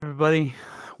everybody.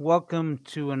 Welcome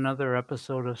to another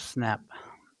episode of Snap,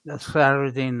 the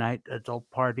Saturday night adult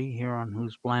party here on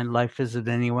Whose Blind Life Is It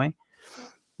Anyway?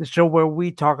 The show where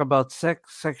we talk about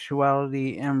sex,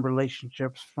 sexuality, and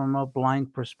relationships from a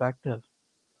blind perspective.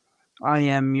 I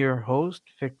am your host,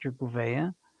 Victor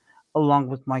Gouveia, along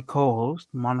with my co host,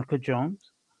 Monica Jones,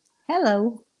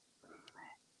 Hello.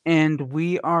 and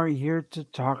we are here to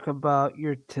talk about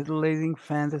your titillating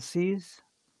fantasies,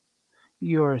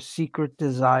 your secret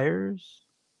desires,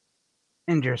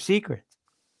 and your secrets.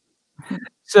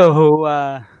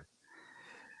 So,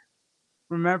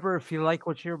 remember, if you like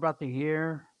what you're about to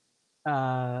hear,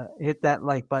 hit that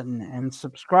like button and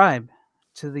subscribe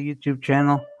to the YouTube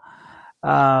channel,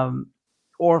 um,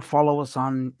 or follow us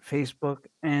on Facebook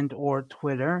and or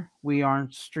Twitter. We are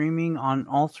streaming on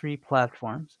all three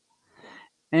platforms.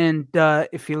 And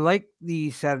if you like the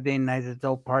Saturday Night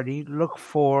Adult Party, look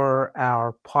for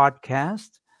our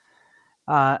podcast,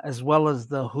 as well as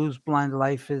the Whose Blind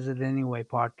Life Is It Anyway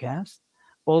podcast.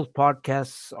 Both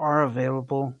podcasts are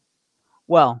available.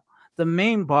 Well, the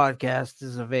main podcast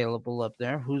is available up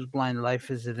there. Whose Blind Life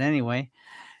Is It Anyway?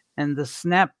 And the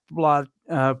Snap blog,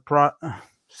 blah,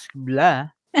 the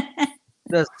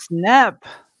Snap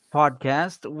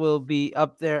podcast will be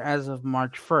up there as of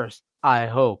March 1st. I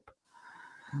hope.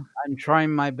 I'm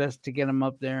trying my best to get them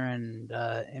up there, and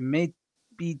it may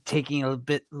be taking a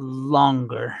bit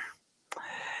longer.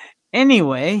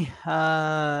 Anyway,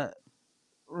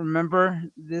 remember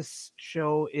this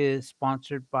show is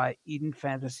sponsored by Eden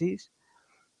Fantasies.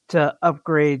 To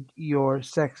upgrade your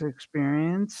sex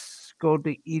experience, go to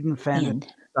And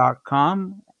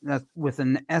edenfantasy.com. That's with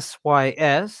an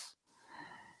SYS.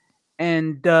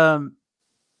 And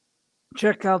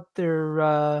check out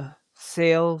their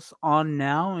sales on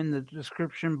now in the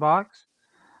description box.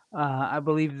 I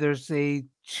believe there's a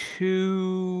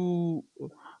two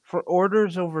for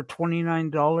orders over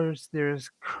 $29. There's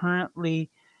currently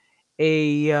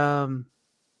a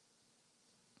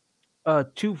a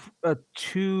two a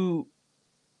two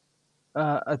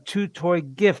a two toy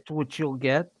gift which you'll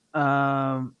get.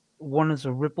 One is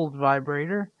a rippled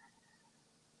vibrator,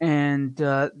 and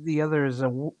the other is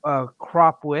a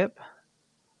crop whip.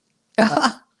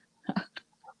 Uh,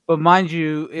 but mind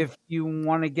you, if you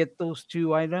want to get those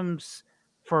two items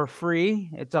for free,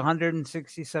 it's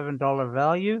 $167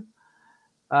 value.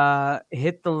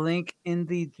 Hit the link in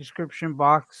the description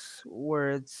box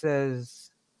where it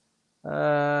says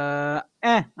I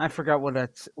forgot what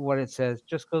it says.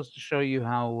 Just goes to show you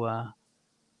how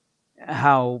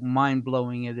mind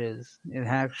blowing it is. It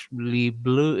actually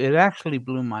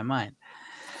blew my mind.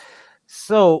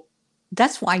 So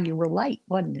that's why you were late,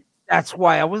 wasn't it? that's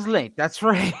why I was late. That's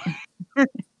right.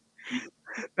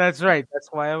 That's right. That's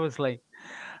why I was late.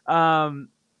 Um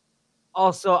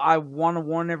Also, I want to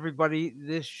warn everybody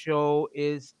this show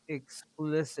is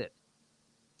explicit.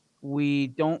 We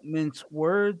don't mince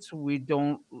words, we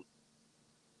don't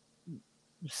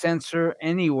censor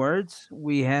any words.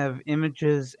 We have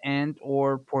images and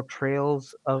or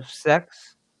portrayals of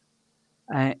sex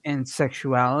and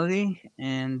sexuality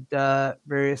and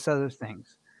various other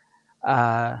things.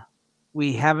 Uh,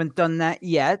 we haven't done that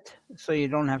yet, so you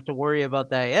don't have to worry about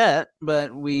that yet,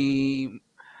 but we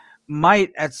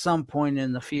might at some point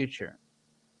in the future.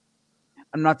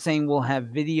 I'm not saying we'll have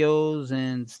videos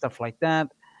and stuff like that,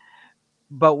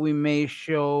 but we may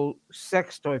show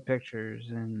sex toy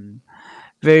pictures and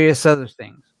various other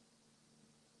things.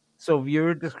 So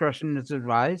viewer discretion is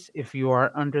advised. If you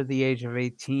are under the age of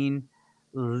 18,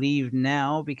 leave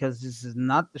now because this is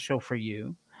not the show for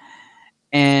you.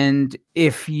 And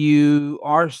if you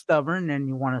are stubborn and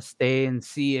you want to stay and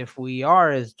see if we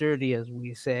are as dirty as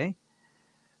we say,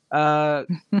 uh,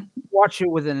 watch it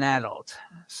with an adult,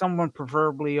 someone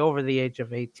preferably over the age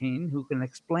of 18 who can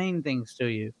explain things to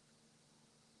you.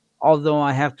 Although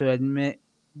I have to admit,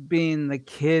 being the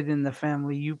kid in the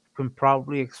family, you can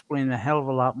probably explain a hell of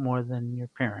a lot more than your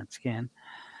parents can.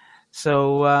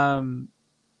 So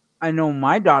I know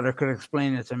my daughter could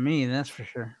explain it to me, that's for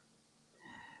sure.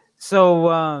 So,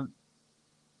 oh,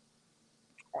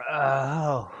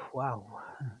 wow.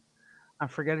 I'm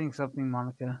forgetting something,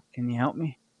 Monica. Can you help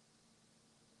me?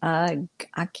 Uh,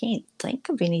 I can't think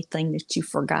of anything that you've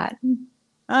forgotten.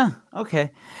 Ah,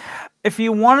 okay. If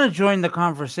you want to join the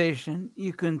conversation,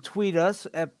 you can tweet us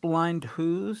at Blind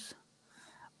Who's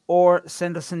or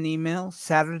send us an email,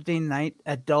 Saturday Night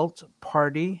Adult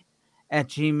Party at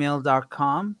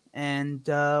gmail.com, and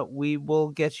we will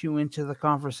get you into the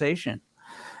conversation.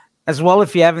 As well,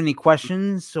 if you have any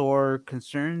questions or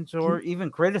concerns or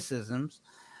even criticisms,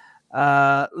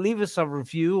 leave us a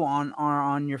review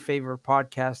on your favorite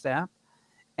podcast app.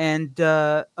 And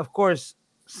of course,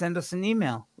 send us an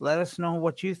email. Let us know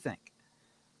what you think.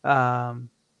 Um,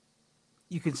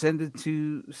 you can send it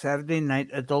to Saturday Night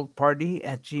Adult Party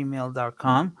at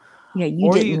gmail.com. Yeah, you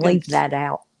Or didn't you can, leave that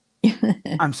out.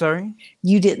 I'm sorry?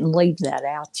 You didn't leave that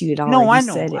out. You had No, already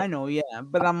said I it. know, yeah.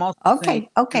 But I'm also saying Okay, you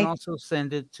can okay. also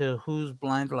send it to whose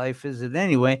blind life is it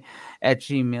anyway at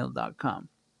gmail.com.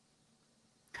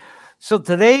 So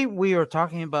today we are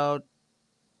talking about,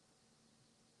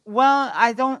 well,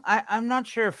 I'm not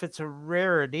sure if it's a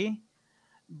rarity,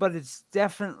 but it's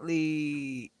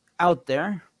definitely out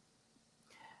there.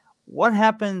 What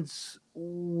happens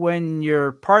when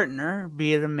your partner,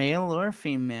 be it a male or a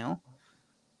female,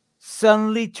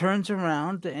 suddenly turns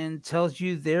around and tells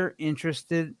you they're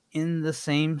interested in the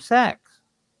same sex?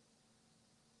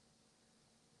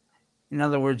 In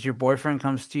other words, your boyfriend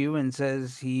comes to you and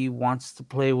says he wants to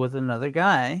play with another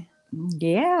guy,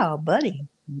 Yeah, buddy.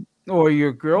 or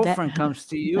your That girlfriend comes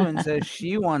to you and says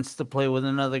she wants to play with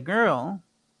another girl.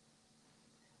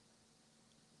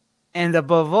 And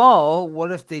above all,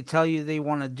 what if they tell you they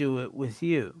want to do it with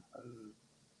you?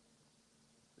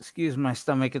 Excuse my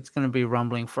stomach, it's going to be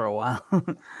rumbling for a while.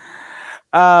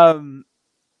 um,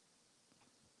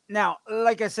 Now,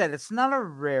 like I said, it's not a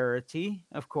rarity,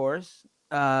 of course.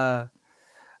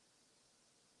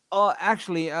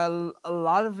 Actually, a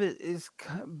lot of it is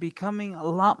becoming a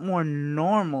lot more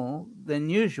normal than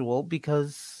usual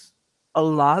because a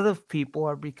lot of people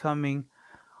are becoming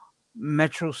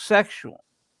metrosexual.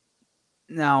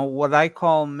 Now, what I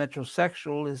call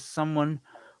metrosexual is someone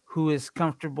who is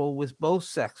comfortable with both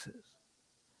sexes,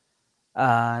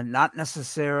 not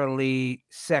necessarily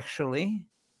sexually,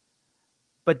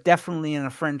 but definitely in a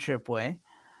friendship way.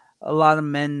 A lot of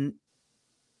men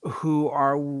who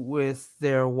are with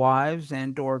their wives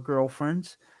and or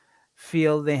girlfriends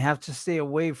feel they have to stay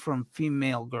away from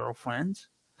female girlfriends,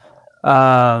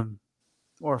 um,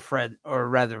 or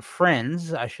rather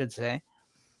friends, I should say,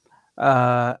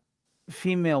 uh,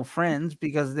 female friends,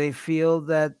 because they feel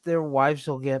that their wives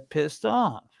will get pissed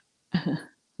off.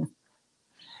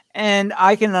 And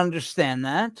I can understand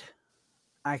that.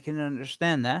 I can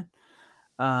understand that.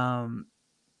 Um,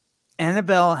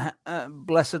 Annabelle,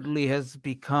 blessedly, has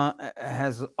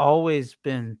always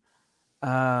been,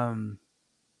 um,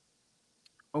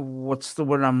 what's the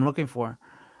word I'm looking for?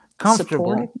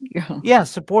 supported. Comfortable. Yeah. Yeah,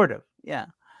 supportive. Yeah.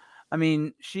 I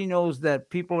mean, she knows that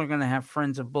people are going to have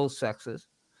friends of both sexes.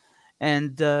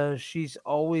 And she's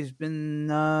always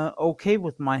been okay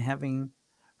with my having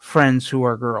friends who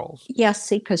are girls. Yeah,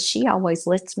 see, because she always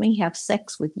lets me have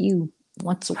sex with you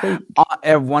once a week.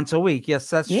 Once a week. Yes,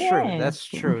 that's true. Yeah. That's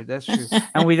true. That's true.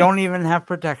 And we don't even have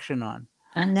protection on.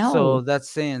 I So know. that's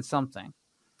saying something.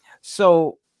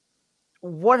 So,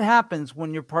 what happens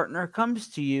when your partner comes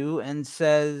to you and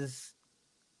says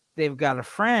they've got a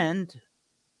friend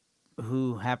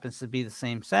who happens to be the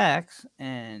same sex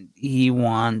and he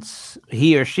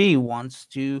or she wants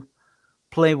to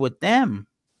play with them?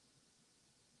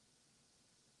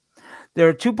 There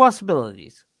are two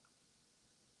possibilities.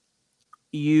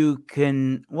 You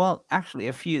can, well, actually,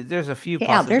 there's a few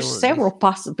Yeah, there's several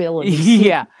possibilities. possibilities.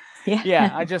 Yeah, Yeah.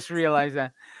 yeah, I just realized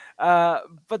that. Uh,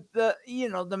 but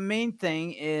the main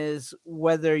thing is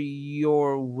whether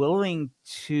you're willing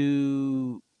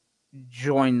to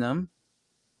join them,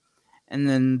 and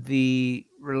then the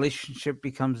relationship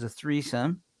becomes a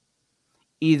threesome,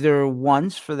 either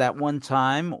once for that one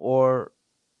time or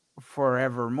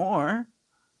forevermore,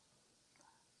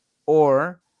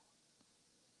 or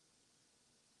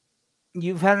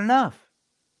you've had enough.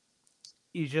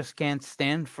 You just can't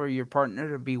stand for your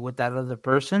partner to be with that other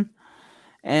person,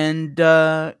 and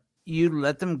you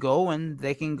let them go and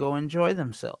they can go enjoy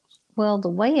themselves. Well, the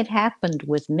way it happened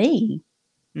with me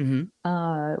Hmm.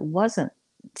 wasn't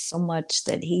so much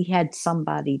that he had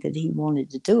somebody that he wanted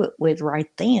to do it with right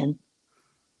then.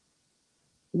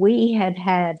 We had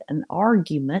had an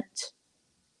argument,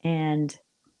 and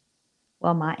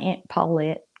well, my Aunt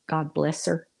Paulette, God bless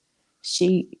her,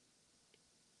 she,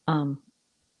 um,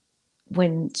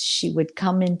 when she would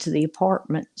come into the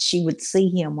apartment, she would see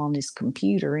him on his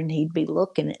computer and he'd be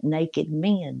looking at naked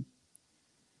men.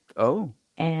 Oh.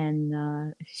 And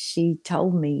she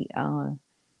told me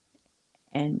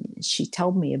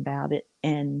about it,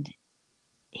 and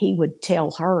he would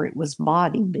tell her it was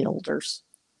bodybuilders.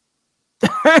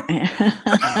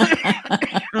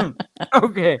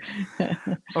 Okay.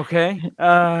 Okay.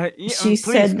 Yeah, she please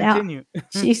said, "Now, continue.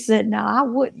 she said, now I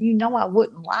would, I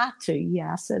wouldn't lie to you."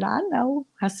 I said, "I know."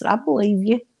 I said, "I believe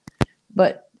you,"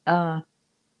 but the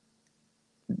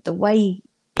way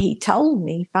he told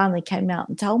me, finally came out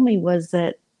and told me, was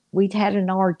that we'd had an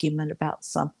argument about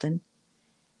something,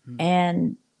 Hmm.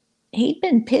 and he'd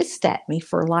been pissed at me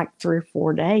for like 3 or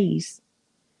 4 days.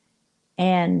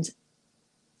 And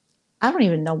I don't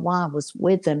even know why I was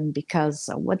with him because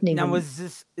I wasn't Now, even, is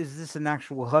this an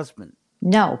actual husband?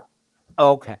 no,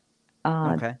 Oh, okay.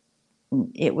 uh, Okay.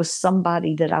 it was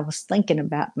somebody that I was thinking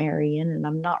about marrying, and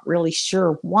I'm not really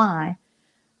sure why,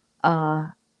 uh,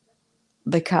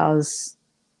 because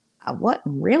I wasn't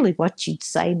really what you'd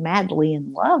say madly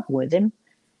in love with him.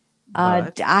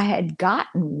 But I had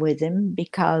gotten with him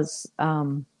because,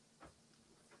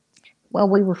 well,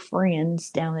 we were friends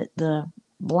down at the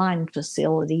blind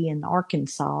facility in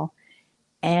Arkansas,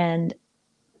 and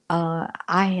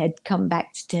I had come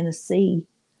back to Tennessee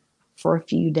for a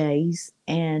few days,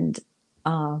 and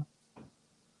uh,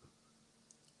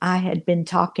 I had been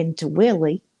talking to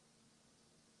Willie,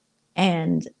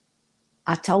 and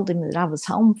I told him that I was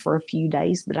home for a few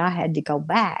days, but I had to go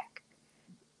back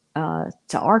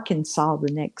to Arkansas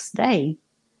the next day.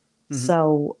 mhm.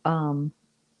 So,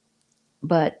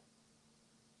 but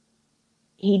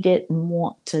he didn't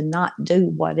want to not do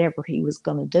whatever he was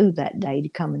going to do that day to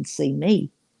come and see me.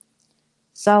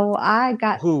 So I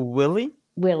got Who, Willie?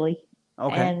 Willie,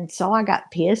 Okay. and so I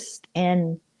got pissed,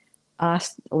 and I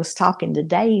was talking to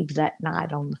Dave that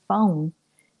night on the phone,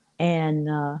 and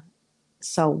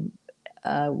so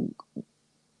uh,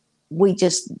 we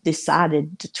just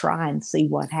decided to try and see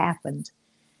what happened,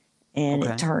 and it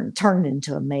Okay. turned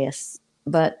into a mess.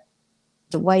 But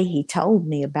the way he told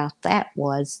me about that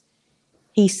was,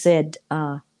 he said,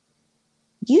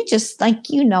 "You just think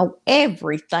you know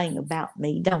everything about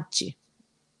me, don't you?"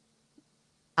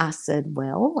 I said,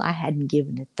 "Well, I hadn't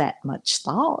given it that much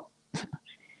thought."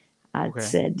 I Okay.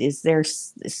 said, "Is there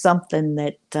something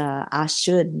that I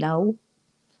should know?"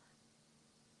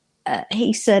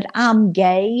 He said, "I'm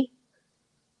gay."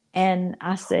 And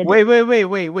I said,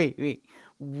 Wait.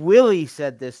 Willie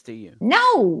said this to you.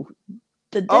 "No,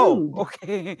 the Oh, dude."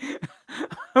 okay.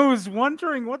 I was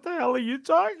wondering what the hell are you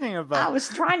talking about? I was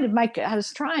trying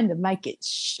to make it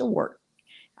short.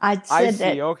 I'd I said see.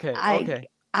 that Okay. I Okay.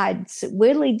 I'd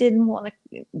Willie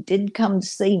didn't come to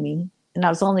see me, and I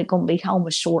was only going to be home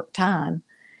a short time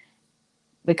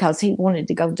because he wanted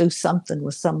to go do something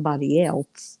with somebody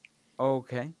else.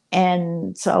 Okay.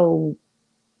 And so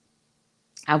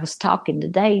I was talking to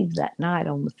Dave that night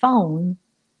on the phone,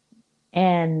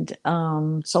 and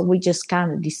so we just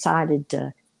kind of decided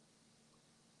to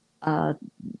uh,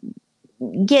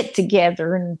 get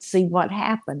together and see what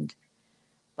happened.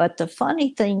 But the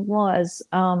funny thing was,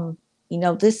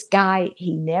 this guy,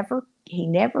 he never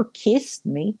kissed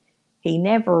me, he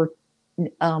never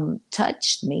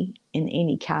touched me in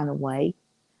any kind of way.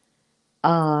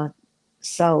 Uh,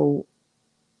 so,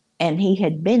 and he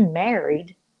had been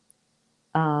married.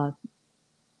 Uh,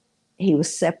 he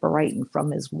was separating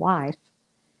from his wife,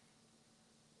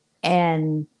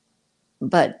 and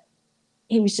but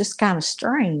he was just kind of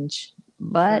strange.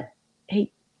 But Sure.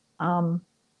 he, um,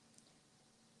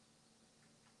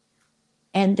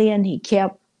 and then he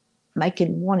kept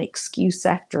making one excuse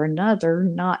after another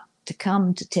not to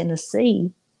come to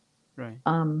Tennessee. Right.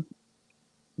 Um,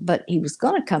 but he was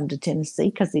going to come to Tennessee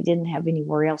because he didn't have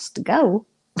anywhere else to go.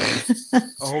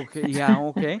 Okay. Yeah.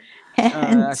 Okay.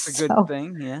 And That's a good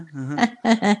thing. Yeah.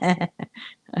 Uh-huh.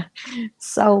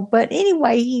 but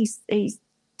anyway, he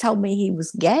told me he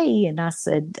was gay, and I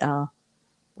said,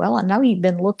 "Well, I know you've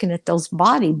been looking at those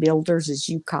bodybuilders, as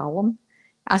you call them."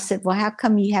 I said, "Well, how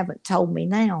come you haven't told me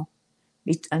now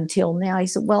until now?" He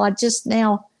said, "Well, I just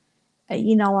now,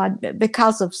 I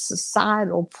because of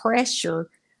societal pressure,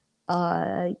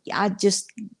 I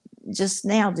just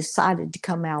now decided to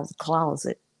come out of the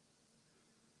closet."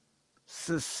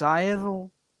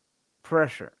 Societal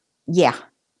pressure. Yeah.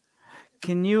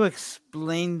 Can you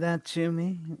explain that to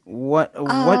me? What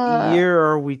Uh, year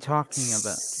are we talking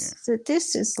about here? so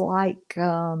this is like tw-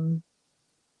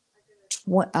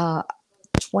 uh,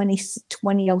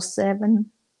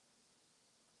 2007.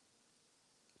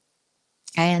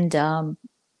 And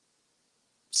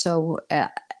so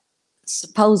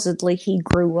supposedly he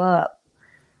grew up,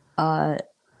 uh,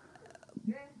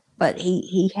 but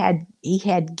he had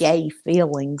gay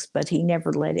feelings, but he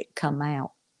never let it come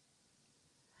out.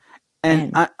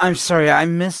 And And I'm sorry, I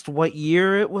missed what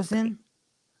year it was in.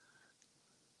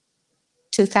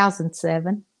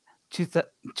 2007.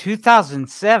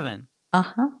 2007.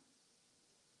 Uh-huh.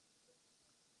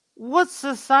 What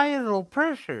societal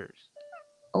pressures?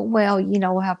 Well, you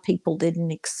know how people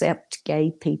didn't accept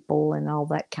gay people and all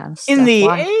that kind of In stuff. the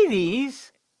Why?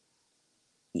 80s?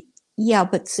 Yeah,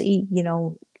 but see,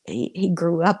 he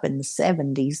grew up in the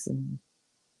 70s and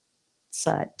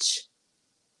such.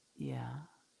 Yeah.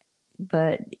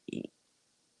 But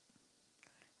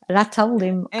But I told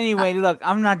him, Anyway, look,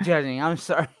 I'm not judging. I'm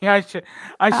sorry. I should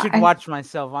I, watch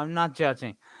myself. I'm not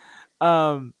judging.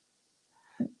 Um,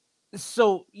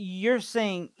 so you're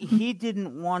saying he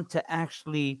didn't want to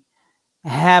actually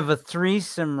have a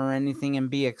threesome or anything and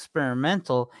be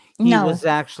experimental. He was no,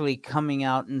 actually coming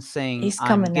out and saying, he's "I'm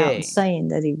coming out and gay." saying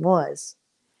that he was.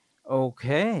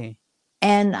 Okay.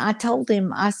 And I told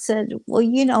him, I said, well,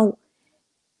 you know,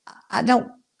 I don't,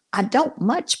 I don't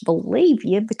much believe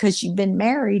you because you've been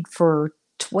married for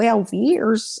 12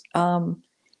 years.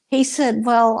 He said,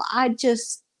 well, I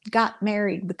just got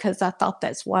married because I thought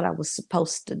that's what I was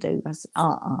supposed to do. I said,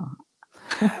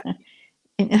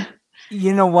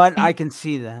 You know what? I can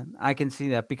see that. I can see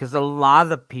that because a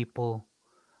lot of people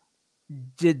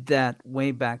did that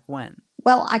way back when.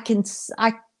 well, I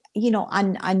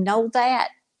know that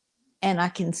and I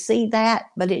can see that,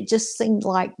 but it just seemed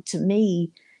like to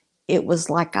me, it was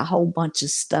like a whole bunch of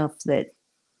stuff that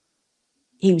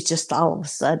he was just all of a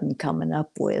sudden coming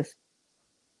up with.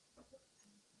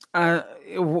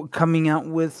 Coming out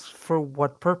with for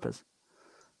what purpose?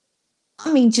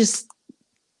 I mean, just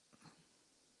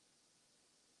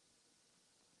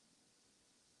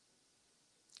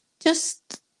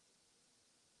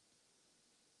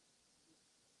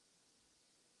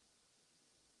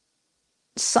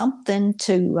something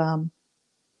to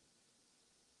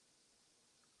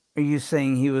Are you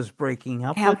saying he was breaking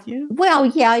up have. with you? Well,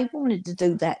 yeah, he wanted to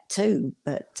do that too,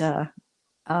 but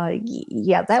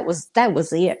yeah, that was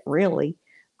it really.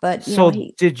 But So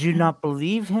did you not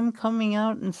believe him coming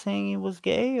out and saying he was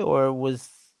gay, or was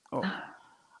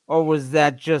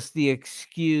that just the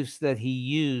excuse that he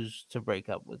used to break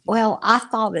up with you? well, I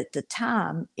thought at the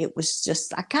time it was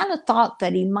just I kind of thought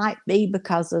that he might be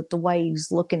because of the way he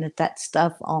was looking at that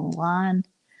stuff online.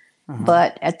 Uh-huh.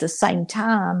 But at the same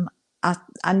time,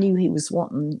 I knew he was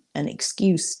wanting an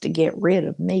excuse to get rid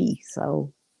of me.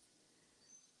 So,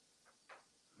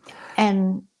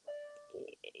 and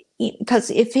because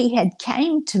if he had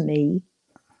came to me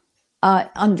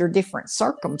under different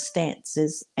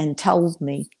circumstances and told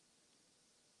me,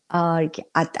 I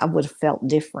would have felt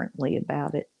differently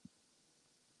about it.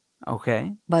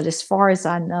 Okay. But as far as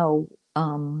I know,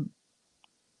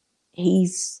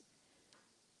 he's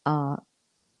uh,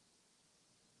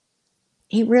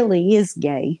 he really is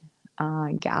gay.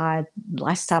 Guy,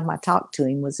 last time I talked to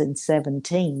him was in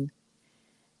 17,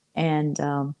 and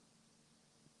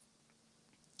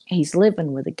he's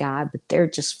living with a guy, but they're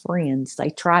just friends. They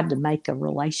tried to make a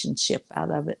relationship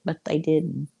out of it, but they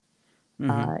didn't.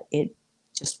 Mm-hmm. It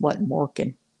just wasn't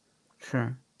working,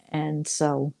 Sure. and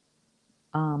so.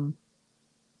 Um,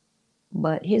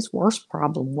 but his worst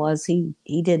problem was he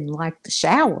didn't like the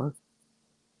shower.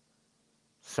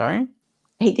 Sorry?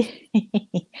 He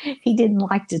he didn't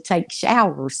like to take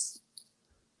showers.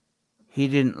 He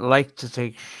didn't like to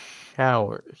take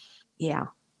showers. Yeah.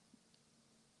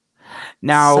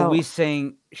 Now, are we So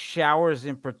saying showers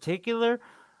in particular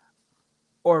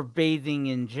or bathing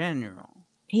in general?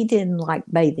 he didn't like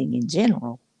bathing in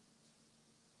general.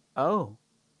 Oh,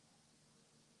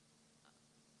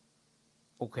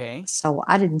 okay. So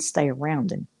I didn't stay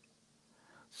around him.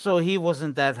 So he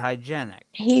wasn't that hygienic.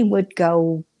 He would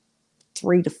go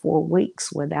 3 to 4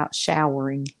 weeks without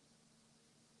showering.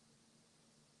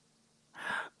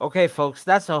 Okay, folks,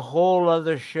 that's a whole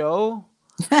other show.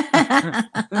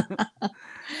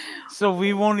 So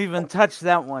we won't even touch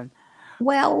that one.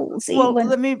 Well, see, Well, when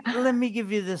let me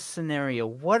give you this scenario.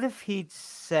 What if he'd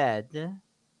said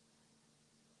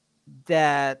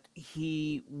that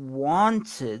he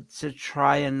wanted to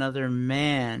try another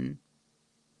man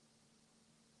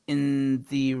in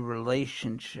the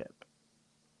relationship?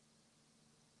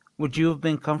 Would you have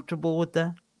been comfortable with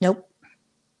that? nope,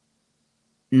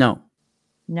 No.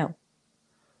 no,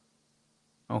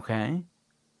 Okay.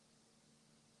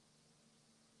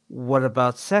 What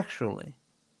about sexually?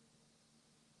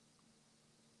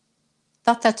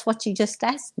 thought that's what you just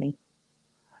asked me.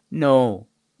 No.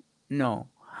 No.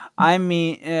 I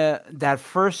mean, that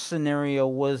first scenario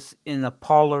was in a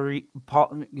polyamory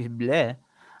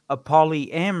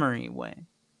way,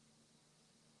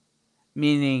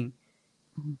 meaning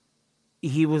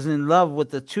he was in love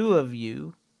with the two of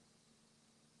you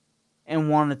and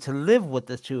wanted to live with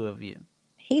the two of you.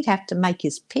 He'd have to make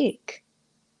his pick.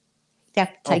 He'd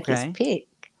have to take his Okay.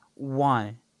 pick.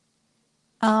 Why?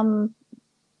 Um,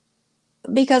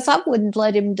 because I wouldn't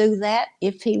let him do that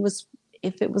if it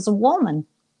was a woman.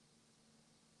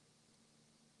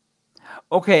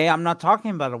 Okay, I'm not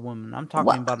talking about a woman. I'm talking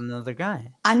Well, about another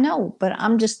guy. I know, but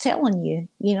I'm just telling you,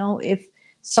 if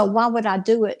so, why would I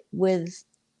do it with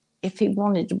if he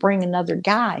wanted to bring another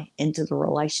guy into the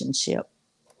relationship?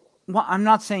 Well, I'm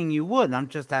not saying you would. I'm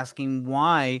just asking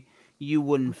why you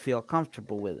wouldn't feel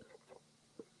comfortable with it.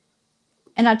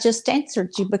 And I just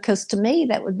answered you because to me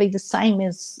that would be the same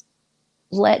as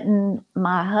letting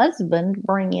my husband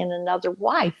bring in another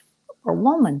wife or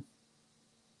woman.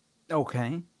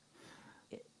 Okay.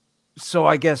 So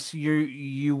I guess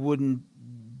you wouldn't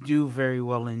do very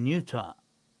well in Utah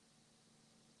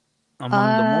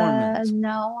among the Mormons.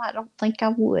 No, I don't think I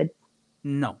would.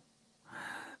 No.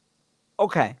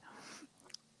 Okay.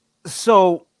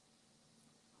 So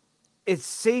it's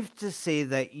safe to say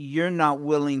that you're not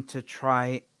willing to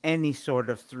try any sort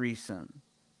of threesome,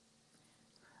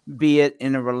 be it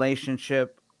in a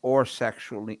relationship or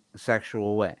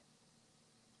sexual way.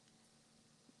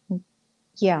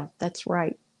 Yeah, that's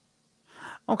right.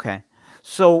 Okay.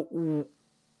 So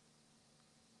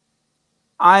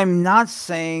I'm not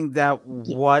saying that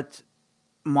Yeah, what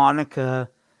Monica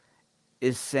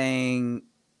is saying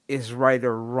is right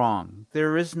or wrong.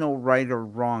 There is no right or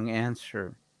wrong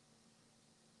answer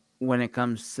when it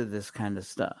comes to this kind of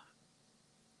stuff.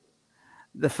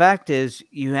 The fact is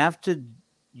you have to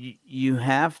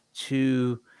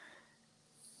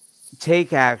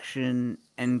take action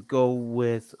and go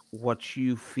with what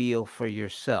you feel for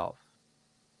yourself,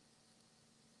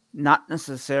 not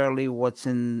necessarily what's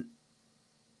in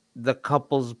the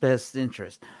couple's best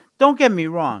interest. Don't get me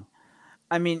wrong.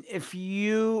 I mean, if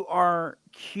you are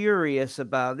curious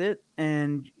about it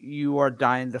and you are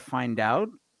dying to find out,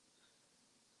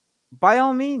 by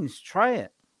all means, try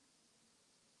it.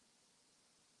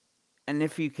 And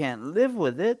if you can't live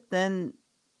with it, then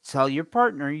tell your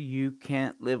partner you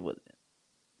can't live with it.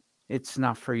 It's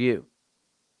not for you.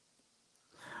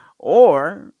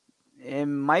 Or it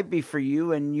might be for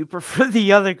you and you prefer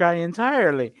the other guy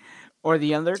entirely or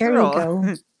the other there you girl.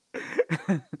 go.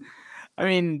 I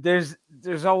mean, there's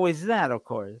always that, of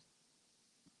course.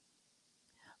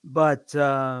 But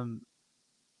I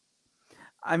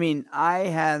mean, I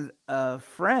had a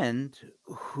friend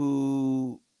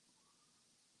who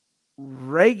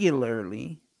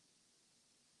regularly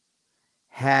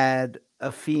had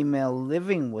a female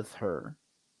living with her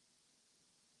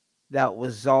that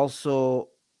was also,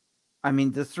 I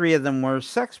mean, the three of them were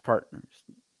sex partners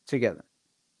together.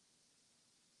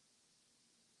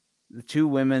 The two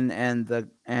women and the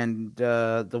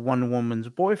one woman's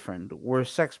boyfriend were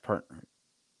sex partners.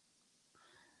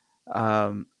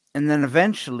 Um, and then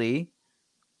eventually,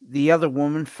 the other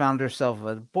woman found herself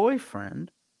a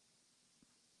boyfriend,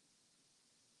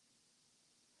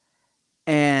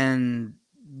 and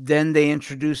then they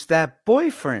introduced that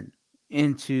boyfriend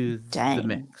into the Dang.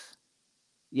 mix.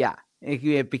 Yeah,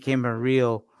 it became a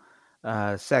real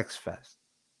sex fest.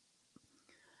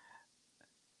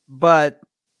 But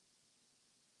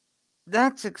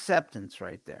that's acceptance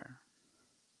right there.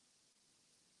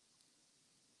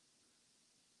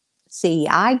 See,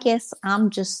 I guess I'm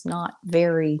just not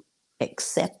very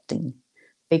accepting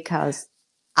because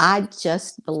I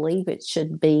just believe it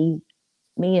should be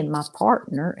me and my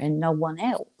partner and no one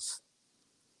else.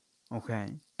 Okay.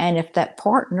 And if that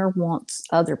partner wants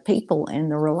other people in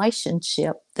the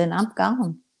relationship, then I'm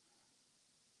gone.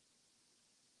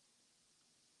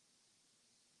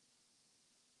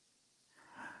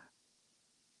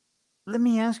 Let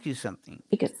me ask you something.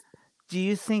 Because, Do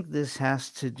you think this has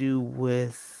to do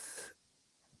with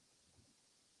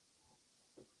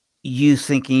you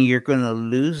thinking you're going to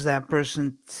lose that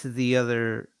person to the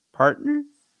other partner?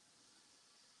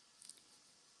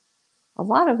 a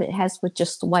lot of it has with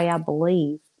just the way I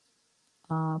believe,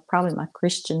 probably my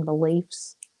Christian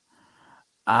beliefs.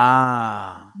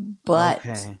 Ah, But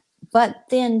okay. but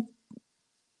then,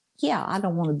 yeah, I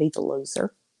don't want to be the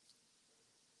loser.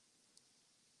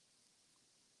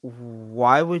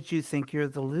 Why would you think you're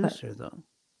the But loser, though?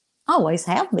 I always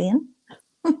have been.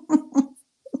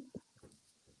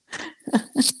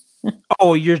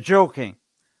 Oh, you're joking.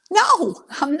 No,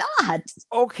 I'm not.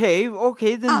 Okay, Oh,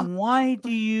 then why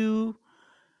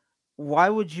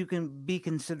would you be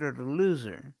considered a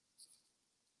loser?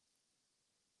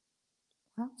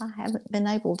 well, I haven't been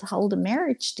able to hold a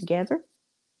marriage together.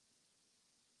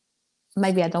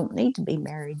 Maybe I don't need to be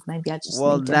married. Maybe I just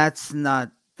Well, need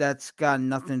to. that's got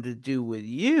nothing to do with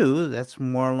you. That's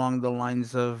more along the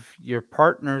lines of your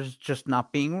partner's just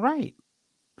not being right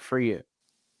for you.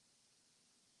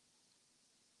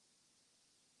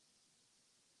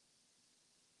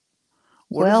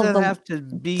 Well,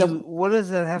 the What does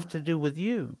that have to do with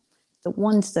you? the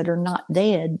ones that are not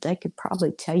dead, they could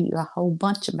probably tell you a whole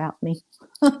bunch about me.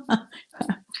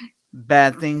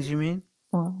 Bad things, you mean?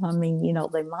 Well, I mean,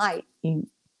 they might. You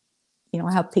know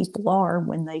how people are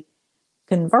when they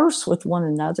converse with one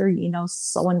another.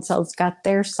 So and so's got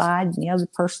their side, and the other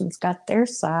person's got their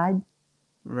side.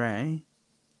 Right.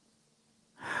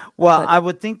 Well, But I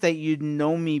would think that you'd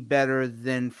know me better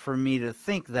than for me to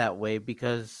think that way,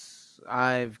 because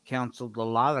I've counseled a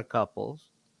lot of couples,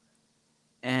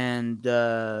 and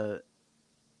there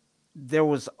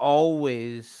was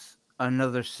always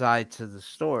another side to the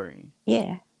story.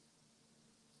 yeah,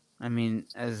 I mean,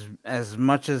 as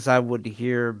much as I would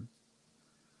hear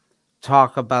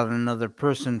talk about another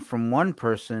person from one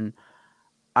person,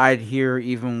 I'd hear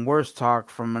even worse talk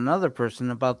from another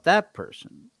person about that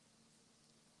person,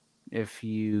 if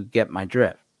you get my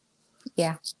drift.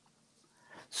 yeah.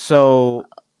 So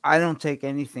I don't take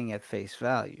anything at face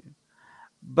value.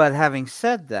 But having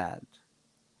said that,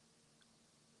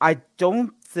 I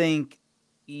don't think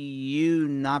you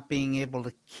not being able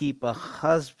to keep a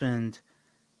husband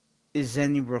is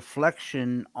any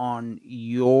reflection on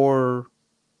your,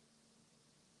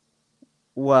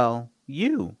 well,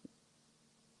 you.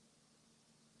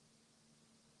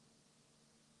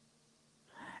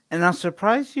 And I'm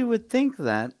surprised you would think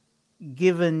that,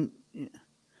 given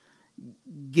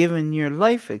your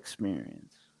life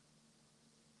experience.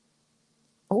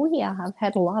 Oh, yeah. I've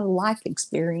had a lot of life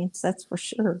experience, that's for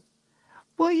sure.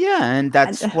 Well, yeah, and I,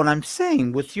 that's what I'm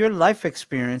saying. With your life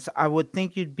experience, I would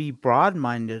think you'd be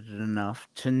broad-minded enough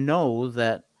to know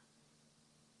that,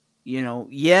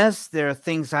 yes, there are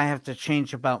things I have to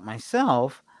change about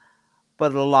myself,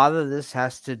 but a lot of this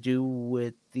has to do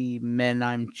with the men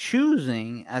I'm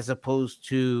choosing, as opposed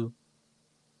to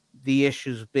the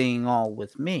issues being all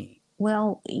with me.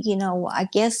 well, I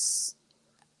guess,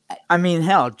 I mean,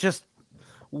 hell, just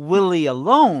Willie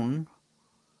alone,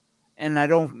 and I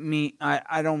don't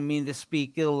mean to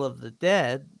speak ill of the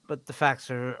dead, but the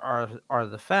facts are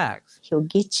the facts. he'll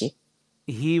get you.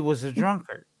 He was a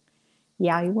drunkard.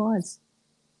 Yeah, he was.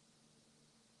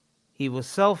 He was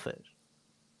selfish.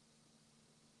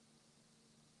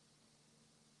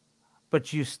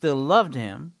 But you still loved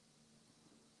him.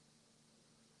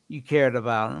 You cared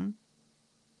about him.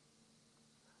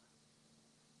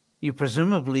 You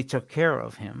presumably took care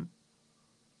of him.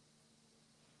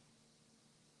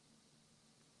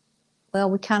 Well,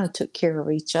 we kind of took care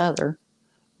of each other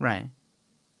Right.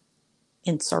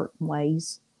 in certain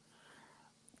ways.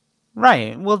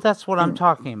 Right. Well, that's what I'm And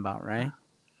talking about, right?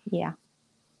 yeah,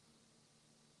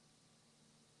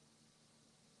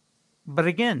 But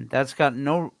again, that's got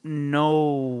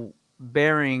no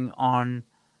bearing on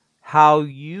how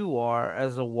you are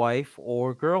as a wife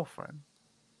or girlfriend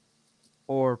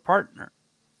or partner.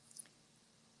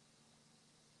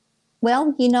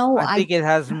 well, I think it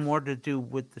has more to do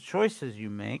with the choices you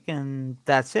make, and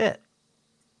that's it.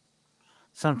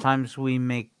 Sometimes we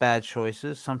make bad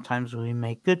choices, sometimes we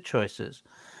make good choices.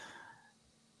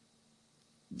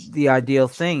 The ideal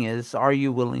thing is, are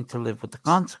you willing to live with the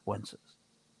consequences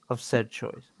of said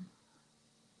choice?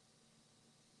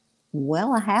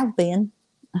 well, I have been.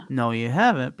 No, you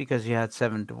haven't, because you had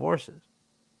 7 divorces.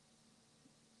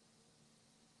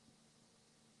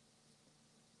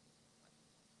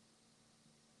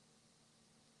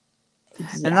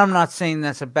 And Yeah, I'm not saying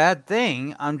that's a bad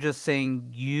thing. I'm just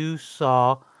saying you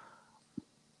saw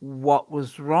what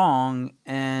was wrong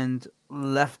and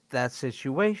left that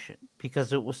situation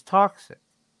because it was toxic.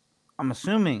 I'm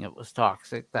assuming it was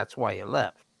toxic. That's why you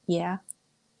left. yeah.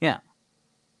 Yeah.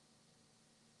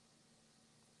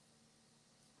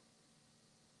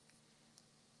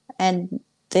 And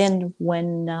then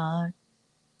when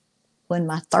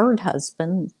my third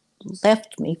husband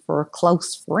left me for a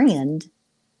close friend,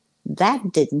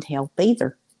 that didn't help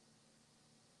either.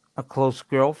 A close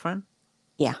girlfriend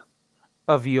Yeah,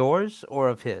 of yours or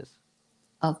of his?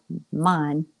 of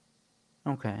mine.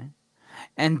 Okay.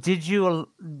 And did you,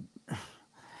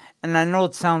 and I know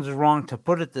it sounds wrong to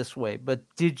put it this way, but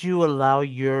did you allow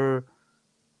your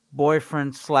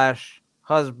boyfriend slash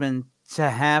husband to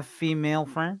have female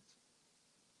friends?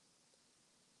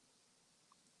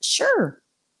 Sure.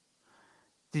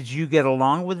 Did you get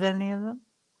along with any of them?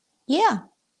 Yeah,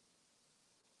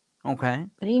 Okay.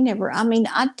 but he never. I mean,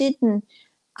 I didn't.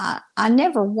 I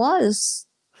never was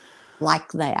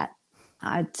like that.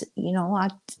 I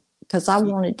because I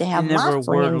You, wanted to you have my never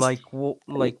were friends like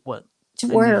what? to I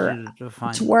need where you to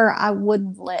define to that. where I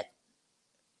wouldn't let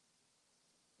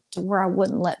to where I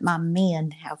wouldn't let my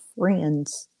men have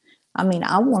friends. I mean,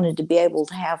 I wanted to be able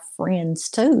to have friends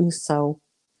too, so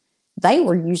they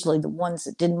were usually the ones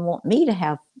that didn't want me to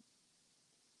have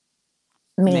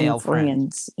men Male friends.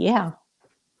 friends. Yeah,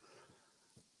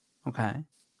 Okay.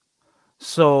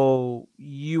 So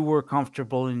you were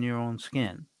comfortable in your own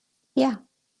skin. yeah,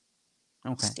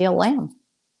 Okay. still am.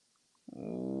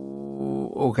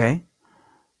 Okay.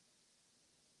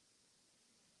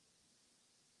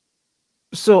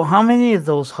 So, how many of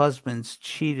those husbands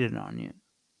cheated on you?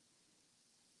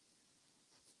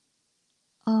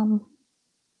 Um,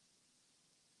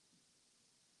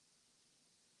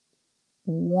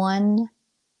 one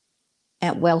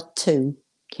well, two,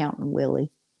 counting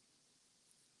Willie,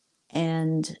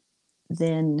 and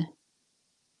then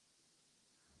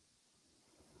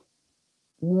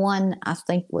one I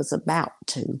think was about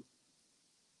to.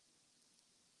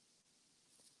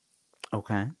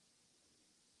 Okay.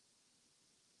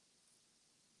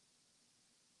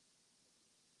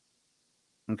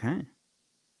 Okay.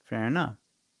 Fair enough.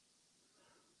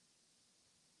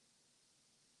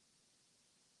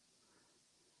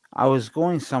 I was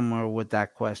going somewhere with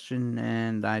that question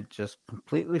and I just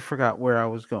completely forgot where I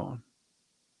was going.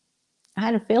 I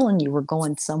had a feeling you were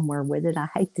going somewhere with it. I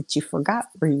hate that you forgot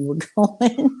where you were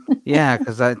going. Yeah,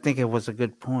 because I think it was a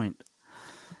good point.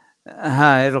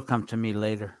 It'll come to me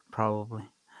later, probably.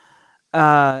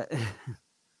 Uh,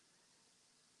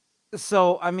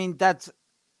 so,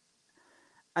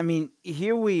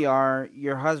 here we are.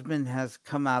 Your husband has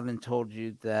come out and told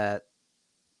you that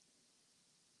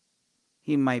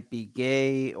he might be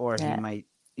gay or Yeah,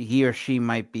 he or she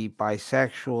might be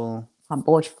bisexual. my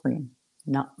boyfriend,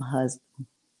 not my husband.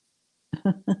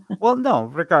 Well, no,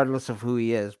 regardless of who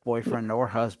he is, boyfriend or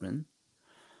husband.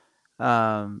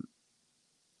 Um,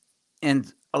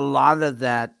 and a lot of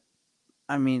that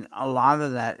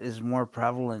is more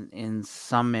prevalent in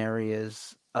some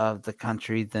areas of the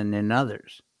country than in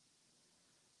others.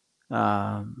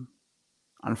 Um,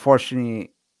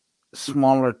 Unfortunately,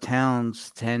 smaller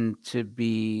towns tend to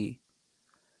be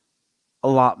a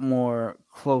lot more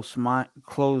closed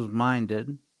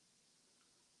minded,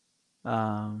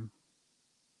 um,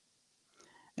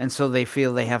 and so they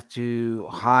feel they have to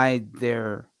hide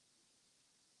their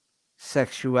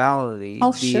sexuality,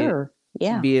 Oh, sure.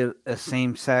 Yeah. be it a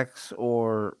same sex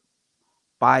or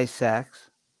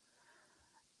bisex,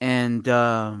 and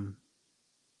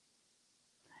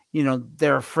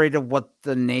they're afraid of what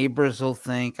the neighbors will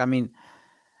think. I mean,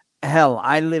 hell,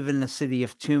 I live in a city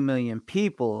of 2 million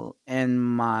people, and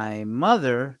my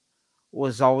mother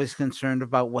was always concerned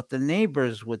about what the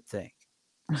neighbors would think.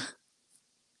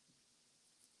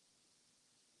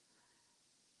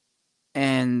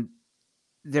 And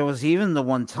there was even the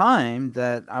one time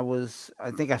that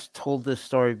I think I've told this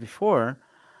story before.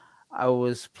 I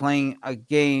was playing a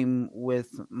game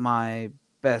with my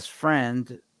best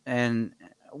friend, and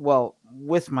well,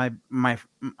 with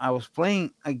I was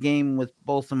playing a game with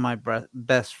both of my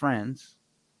best friends.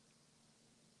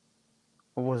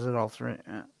 Or was it all three?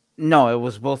 No, it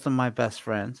was both of my best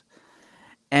friends.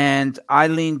 And I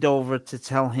leaned over to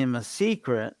tell him a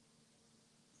secret,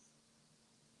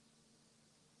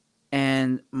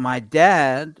 and my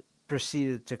dad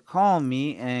proceeded to call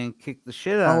me and kick the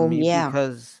shit out of Oh, me yeah.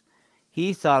 because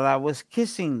he thought I was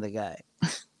kissing the guy.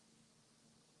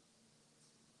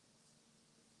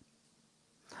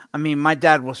 I mean, my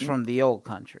dad was from the old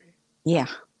country, Yeah.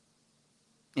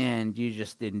 and you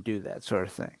just didn't do that sort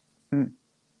of thing. Mm.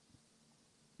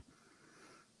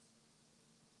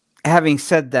 Having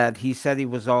said that, he said he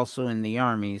was also in the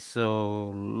army, so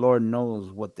Lord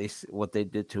knows what they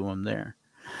did to him there.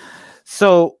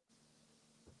 So,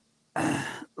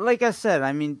 like I said,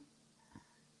 I mean,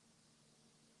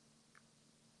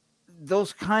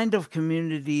 those kind of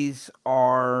communities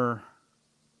are,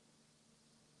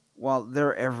 well,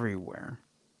 they're everywhere.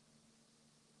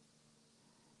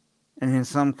 And in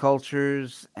some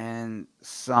cultures and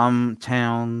some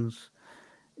towns,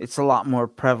 it's a lot more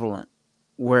prevalent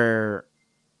where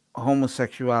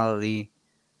homosexuality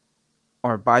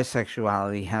or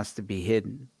bisexuality has to be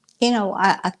hidden.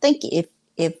 I think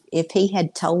if he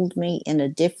had told me in a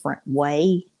different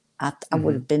way, I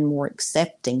would Hmm. have been more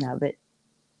accepting of it.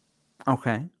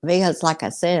 Okay. Because, like I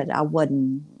said, I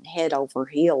wasn't head over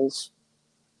heels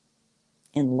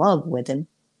in love with him,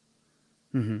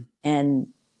 Hmm. and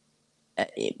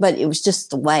but it was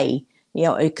just the way,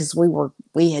 because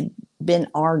we had been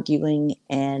arguing,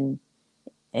 and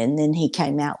then he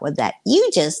came out with that. You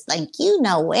just think you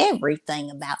know everything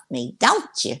about me,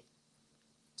 don't you?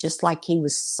 Just like he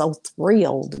was so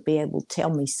thrilled to be able to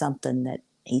tell me something that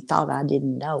he thought I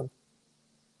didn't know.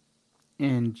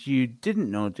 And you didn't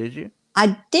know, did you?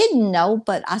 I didn't know,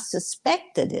 but I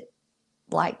suspected it.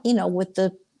 Like, with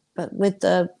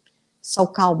the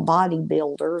so-called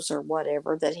bodybuilders or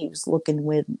whatever that he was looking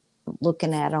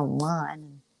at online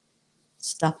and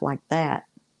stuff like that.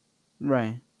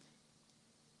 Right.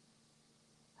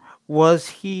 Was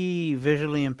he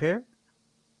visually impaired?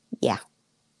 Yeah.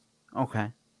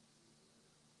 Okay.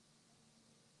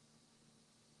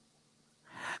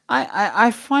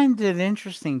 I find it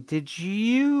interesting. Did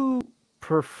you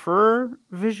prefer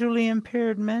visually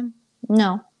impaired men?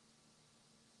 No,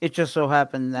 It just so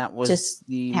happened that was just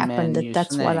the happened man that you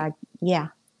that's what snake. I, yeah.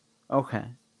 Okay.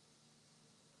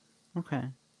 Okay.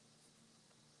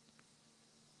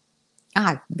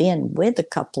 I've been with a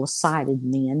couple of sighted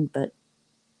men, but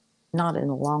not in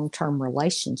a long term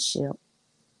relationship.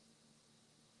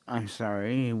 I'm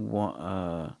sorry.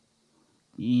 What?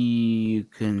 You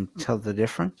can tell the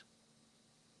difference.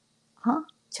 Huh?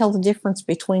 Tell the difference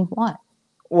between what?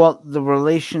 Well, the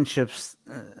relationships,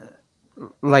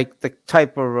 like the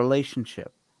type of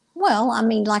relationship. Well, I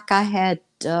mean, like uh,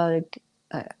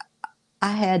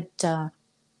 I had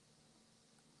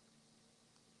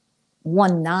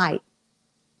one night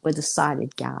with a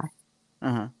sighted guy.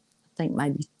 Uh huh. I think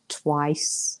maybe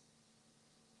twice,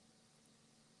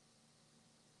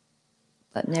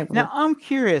 but Now never. I'm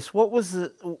curious. What was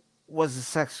the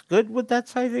sex good with that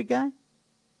sighted guy?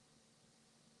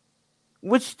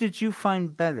 Which did you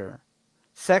find better,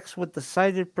 sex with the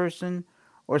sighted person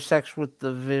or sex with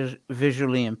the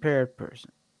visually impaired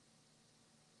person?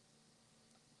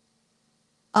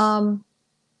 Um,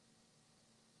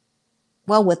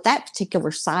 well, with that particular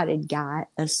sighted guy,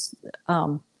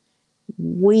 um,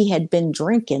 we had been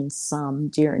drinking some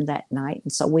during that night,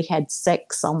 and so we had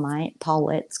sex on my Aunt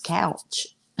Paulette's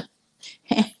couch.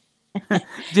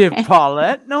 Did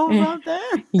Paulette know about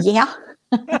that? Yeah.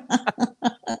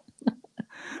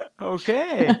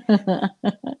 Okay.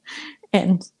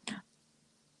 And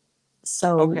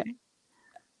so, Okay.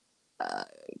 uh,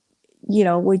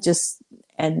 we just,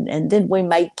 and then we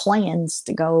made plans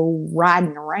to go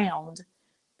riding around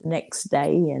the next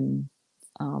day. And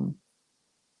um,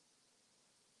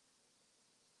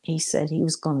 he said he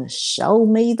was going to show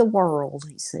me the world.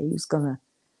 He said he was going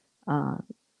to, uh,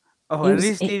 Oh, he at was,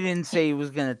 least he didn't say he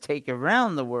was gonna take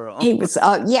around the world. he was,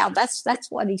 yeah,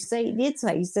 that's what he said. He did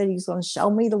say, he said he was going to show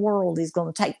me the world. He's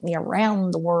going to take me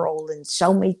around the world and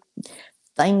show me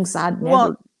things I'd never,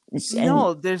 Well, and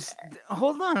no,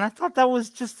 hold on. I thought that was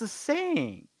just a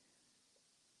saying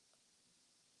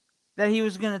that he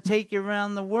was gonna take you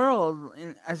around the world,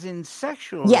 as in yeah,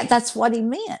 sexually. that's what he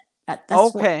meant. That's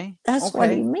what, Okay. that's what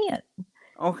he Okay. meant.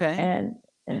 Okay. And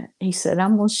he said,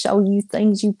 I'm going to show you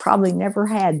things you probably never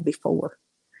had before.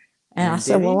 And I And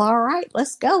said, did well, he? all right,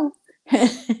 let's go.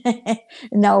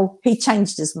 No, he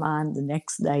changed his mind the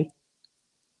next day.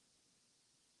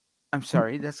 I'm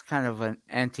sorry, that's kind of an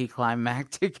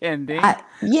anticlimactic ending.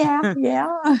 Yeah,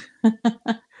 yeah.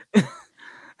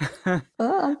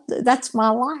 That's my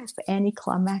life,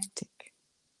 anticlimactic.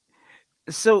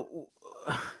 So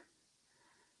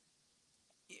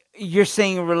you're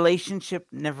saying a relationship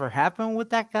never happened with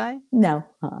that guy? No,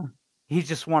 He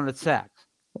just wanted sex.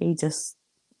 he just,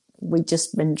 we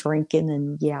just been drinking,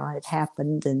 and yeah, it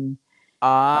happened. And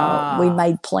we Ah.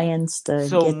 made plans to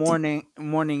So get to,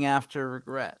 morning after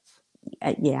regrets.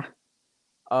 yeah.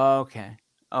 Okay.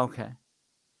 Okay.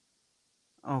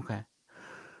 Okay.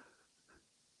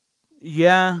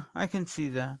 Yeah, I can see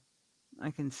that.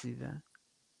 I can see that.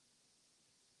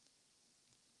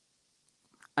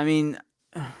 I mean,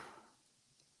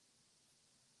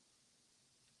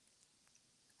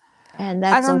 And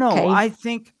I that's don't know. okay. I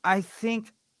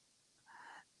think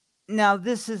now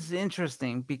this is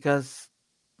interesting because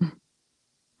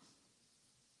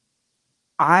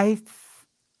I th-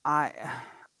 I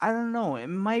I don't know. It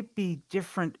might be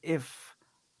different if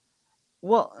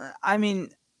well, I mean,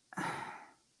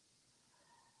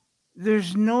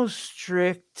 there's no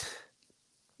strict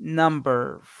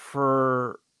number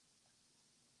for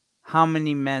how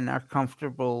many men are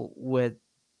comfortable with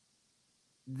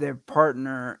their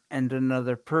partner and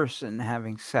another person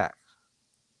having sex.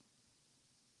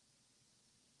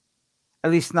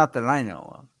 At least not that I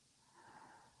know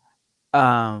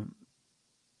of.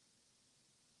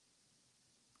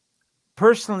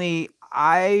 Personally,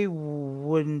 I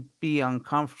wouldn't be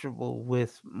uncomfortable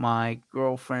with my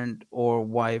girlfriend or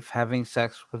wife having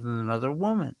sex with another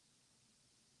woman.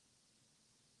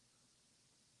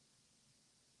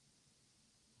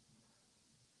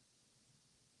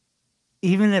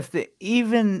 Even if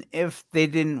they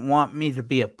didn't want me to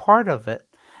be a part of it,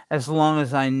 as long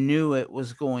as I knew it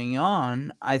was going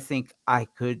on, I think I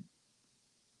could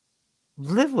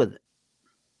live with it.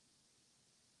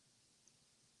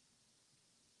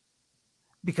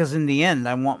 Because in the end,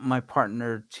 I want my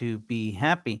partner to be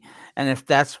happy. And if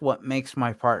that's what makes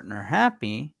my partner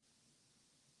happy,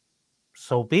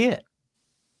 so be it.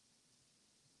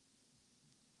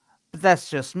 But that's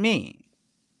just me.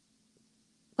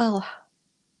 Well,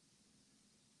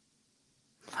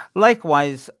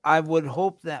 Likewise, I would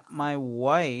hope that my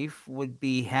wife would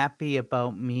be happy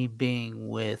about me being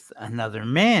with another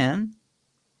man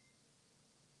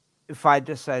if I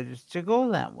decided to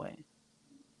go that way,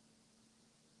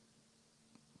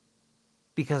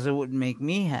 because it would make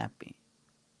me happy.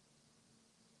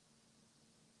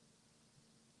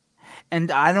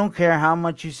 And I don't care how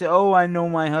much you say, "Oh, I know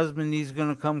my husband, he's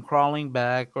gonna come crawling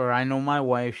back," or "I know my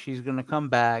wife, she's gonna come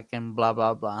back," and blah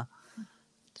blah blah.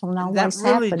 Don't That always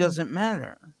really happen. doesn't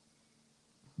matter,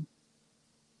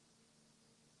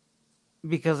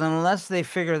 because unless they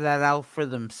figure that out for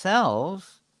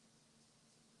themselves,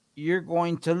 you're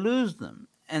going to lose them.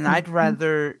 And I'd Mhm.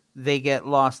 rather they get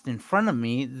lost in front of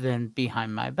me than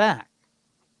behind my back.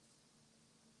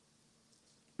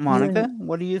 You and Monica,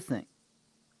 what do you think?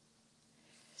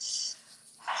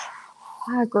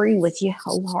 I agree with you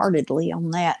wholeheartedly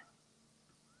on that.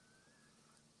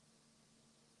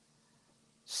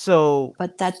 So,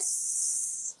 But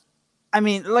that's I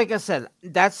mean, like I said,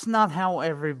 that's not how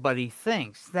everybody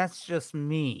thinks. That's just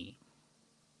me.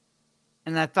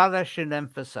 And I thought I should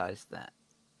emphasize that,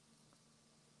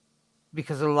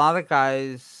 because a lot of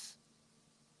guys,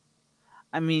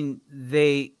 I mean,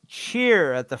 they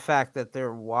cheer at the fact that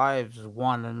their wives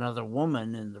want another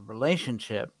woman in the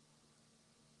relationship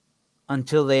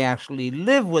until they actually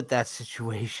live with that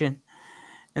situation.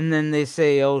 And then they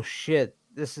say, oh shit,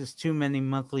 this is too many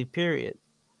monthly periods.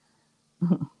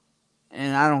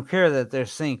 And I don't care that they're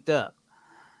synced up.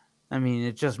 I mean,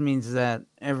 it just means that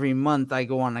every month I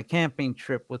go on a camping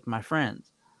trip with my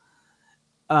friends.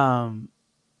 Um,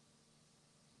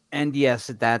 and yes,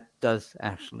 that does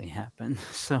actually happen.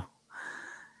 So,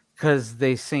 because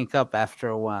they sync up after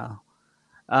a while.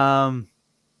 Um,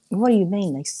 what do you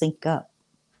mean they sync up?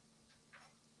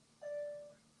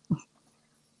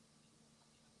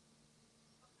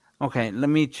 okay, let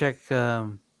me check.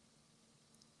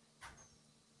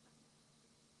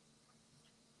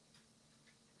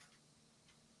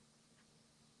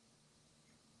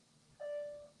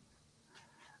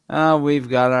 We've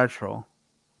got our troll.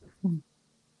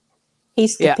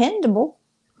 He's Yeah, dependable.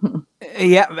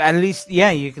 yeah. At least,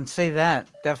 yeah, you can say that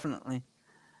definitely.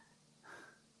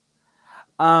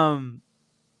 Um,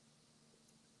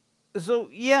 so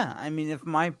yeah, I mean, if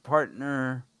my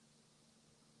partner,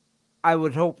 I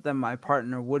would hope that my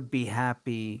partner would be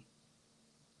happy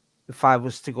if I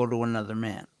was to go to another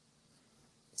man.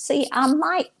 See, I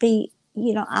might be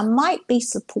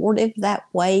supportive that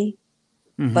way,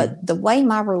 Mm-hmm. but the way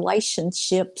my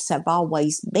relationships have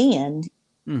always been,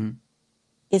 Mm-hmm.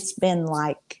 it's been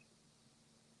like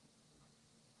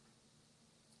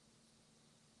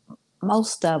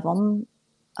most of them,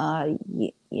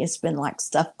 it's been like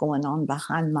stuff going on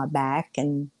behind my back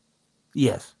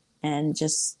Yes. and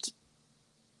just,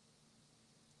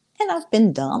 and I've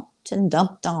been dumped and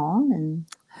dumped on and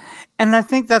And I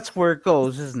think that's where it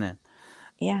goes, isn't it?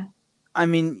 yeah, I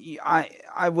mean,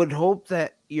 I would hope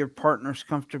that your partner's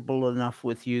comfortable enough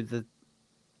with you that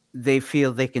they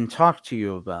feel they can talk to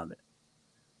you about it.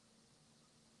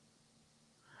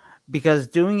 Because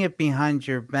doing it behind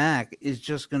your back is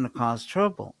just going to cause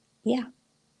trouble. yeah,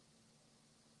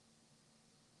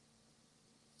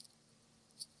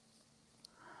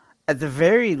 At the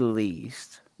very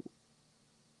least,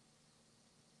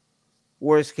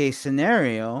 worst case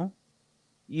scenario,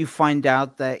 you find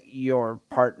out that your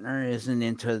partner isn't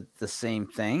into the same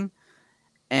thing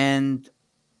and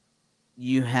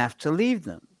you have to leave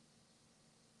them.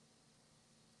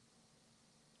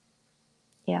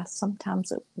 yeah.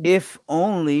 Sometimes it, If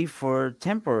only for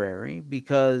temporary,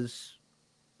 because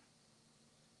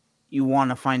you want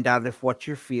to find out if what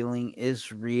you're feeling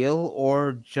is real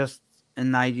or just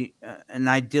an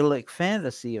idyllic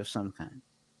fantasy of some kind.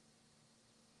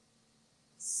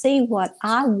 see what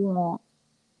I want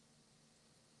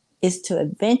is to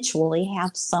eventually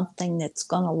have something that's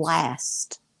going to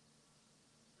last.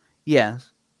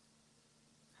 Yes,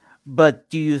 but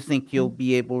do you think you'll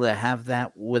be able to have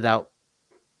that without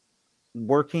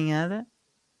working at it?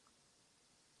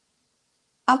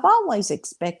 I've always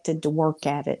expected to work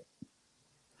at it.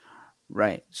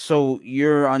 Right. So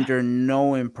you're under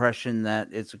no impression that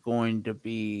it's going to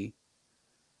be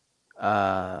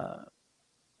uh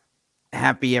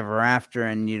happy ever after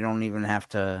and you don't even have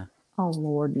to Oh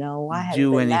Lord, no, I haven't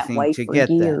do been that anything way to for get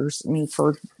that. years. I mean,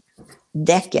 for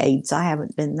decades, I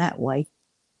haven't been that way.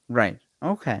 Right.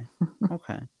 Okay.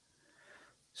 Okay.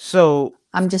 So,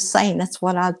 I'm just saying that's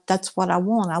what I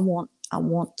want. I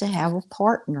want to have a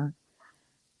partner.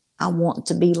 I want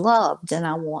to be loved and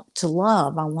I want to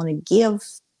love. I want to give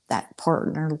that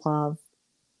partner love.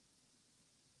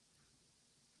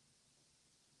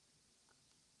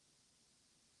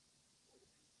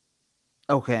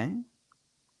 Okay.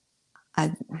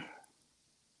 I,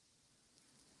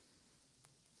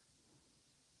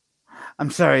 I'm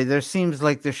sorry, there seems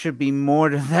like there should be more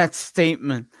to that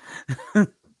statement.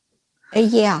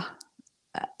 yeah,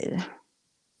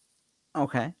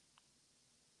 Okay.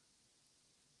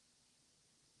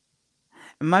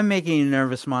 Am I making you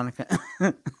nervous, Monica?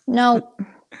 no,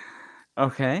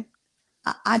 Okay.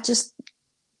 I just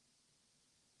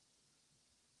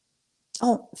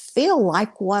don't feel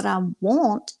like what I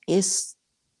want is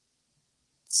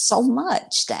so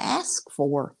much to ask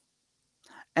for.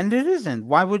 And it isn't.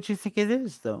 Why would you think it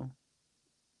is, though?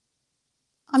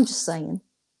 I'm just saying,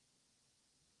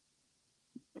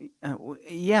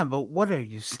 Yeah, but what are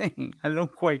you saying? I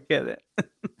don't quite get it.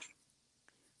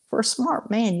 for a smart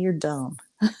man, you're dumb.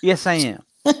 Yes, I am.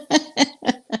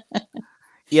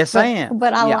 Yes, I am.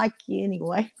 But I Yeah. like you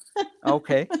anyway.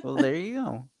 Okay. Well, there you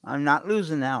go. I'm not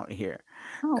losing out here.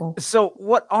 Oh, So,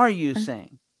 what are you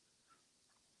saying?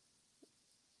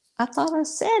 I thought I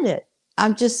said it.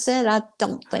 I just said I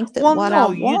don't think that Well, what I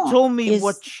no, you want told me is,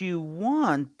 what you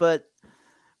want, but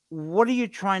what are you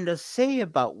trying to say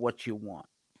about what you want?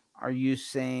 Are you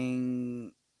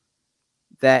saying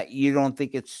that you don't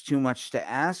think it's too much to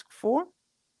ask for?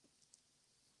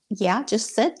 yeah, I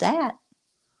just said that.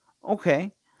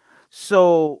 Okay.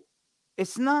 So,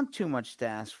 it's not too much to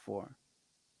ask for.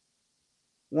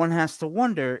 One has to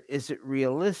wonder, is it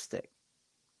realistic?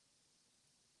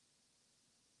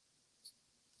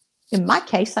 In my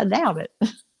case, I doubt it.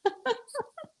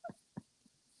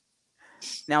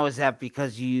 Now, is that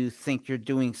because you think you're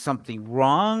doing something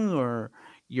wrong, or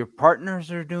your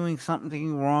partners are doing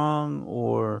something wrong,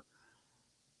 or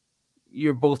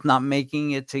you're both not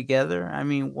making it together? I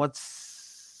mean,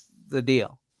 what's the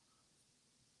deal?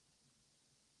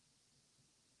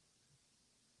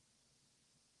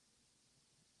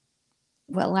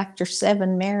 Well, after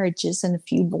 7 marriages and a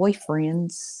few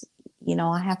boyfriends,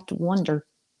 I have to wonder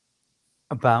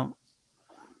About?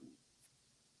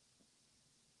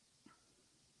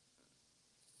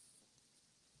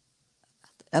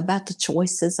 about the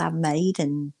choices I've made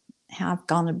and how I've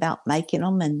gone about making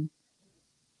them. And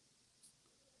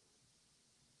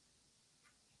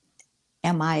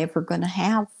am I ever going to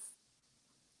have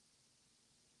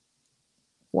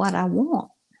what I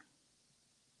want?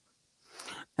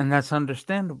 And that's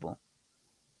understandable.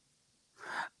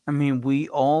 I mean, we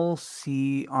all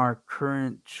see our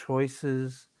current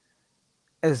choices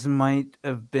as might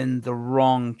have been the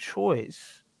wrong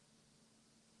choice.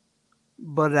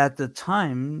 But at the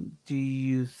time, do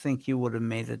you think you would have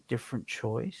made a different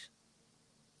choice?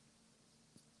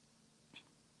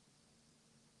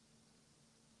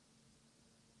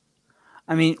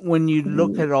 I mean, when you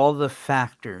look Mm, at all the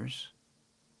factors,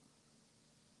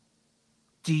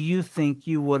 do you think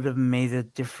you would have made a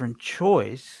different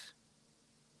choice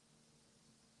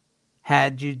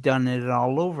had you done it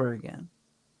all over again?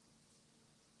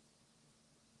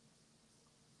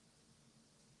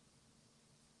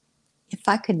 If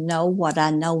I could know what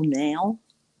I know now,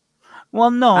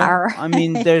 Well, no. or, I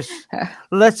mean, there's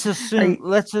let's assume or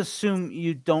let's assume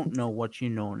you don't know what you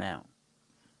know now,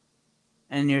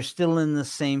 and you're still in the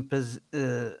same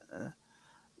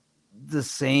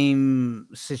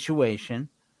situation,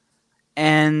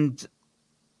 and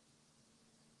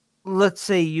let's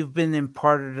say you've been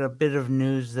imparted a bit of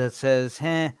news that says,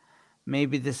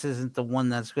 maybe this isn't the one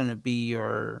that's going to be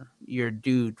your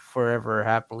dude forever,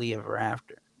 happily ever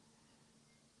after."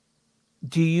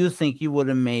 Do you think you would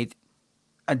have made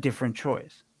a different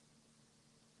choice,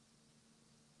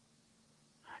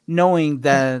 knowing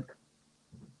that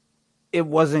it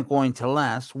wasn't going to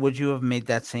last? Would you have made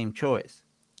that same choice?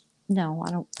 no,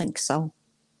 I don't think so.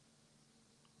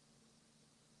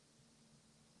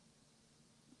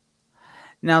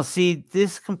 Now, see,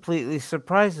 this completely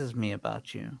surprises me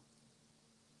about you.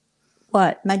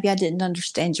 What? Maybe I didn't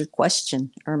understand your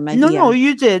question, or No, maybe no, I.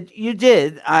 you did. You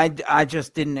did. I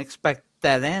just didn't expect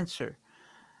that answer,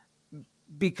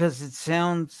 because it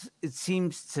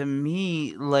seems to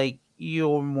me like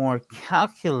you're more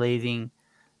calculating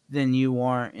than you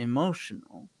are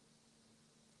emotional.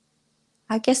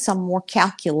 I guess I'm more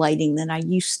calculating than I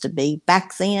used to be.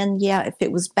 Back then, yeah, if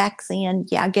it was back then,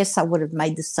 yeah, I guess I would have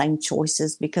made the same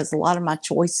choices because a lot of my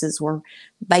choices were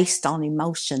based on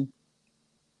emotion.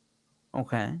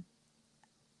 Okay.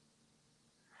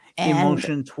 And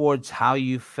Emotion towards how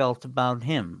you felt about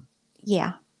him.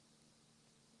 yeah,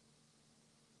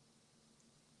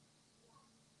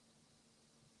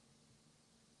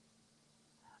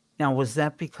 Now, was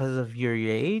that because of your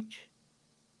age?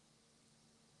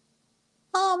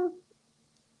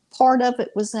 part of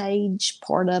it was age,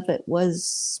 part of it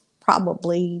was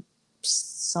probably.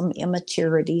 some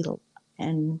immaturity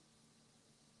and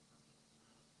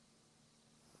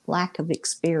lack of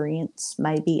experience.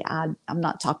 Maybe I'm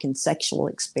not talking sexual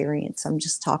experience. I'm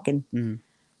just talking, Mhm.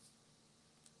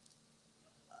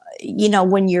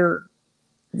 when you're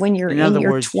In in other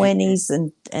your words, you 20s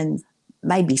and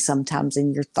maybe sometimes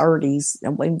in your 30s,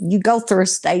 and when you go through a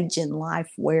stage in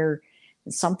life where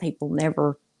some people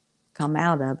never come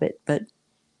out of it, but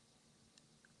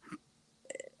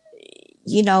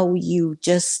you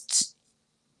just,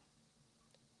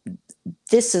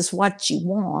 this is what you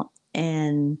want,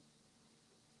 and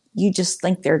you just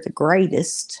think they're the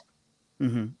greatest,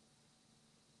 mhm.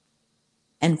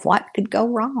 and what could go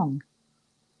wrong?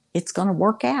 It's going to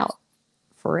work out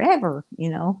forever.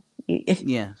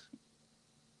 Yes.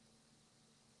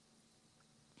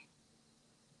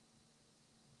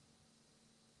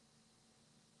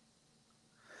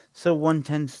 So one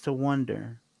tends to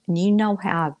wonder. And you know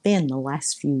how I've been the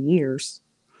last few years.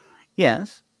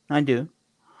 Yes, I do.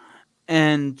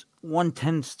 And one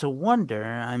tends to wonder,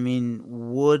 I mean,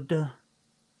 would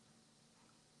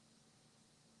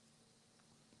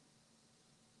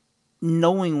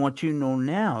knowing what you know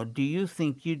now, do you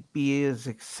think you'd be as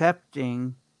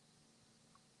accepting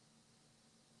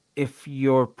if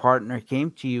your partner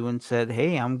came to you and said,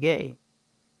 "Hey, I'm gay"?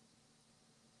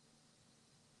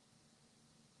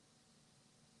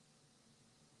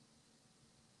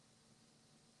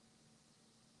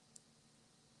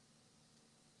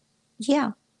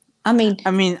 Yeah. I mean,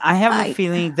 I mean, I have a I,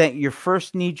 feeling that your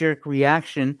first knee jerk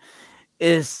reaction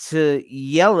is to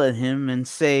yell at him and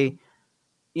say,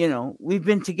 "We've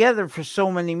been together for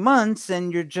so many months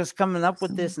and you're just coming up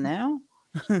with this now?"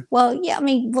 well, yeah, I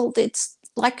mean, well, it's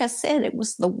like I said, it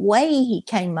was the way he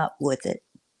came up with it.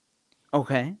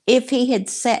 Okay. If he had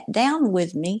sat down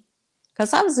with me,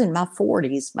 because I was in my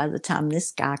 40s by the time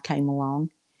this guy came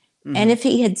along, and Mhm. if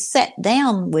he had sat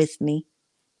down with me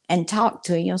and talked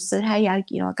to me, said, "Hey, I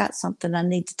got something I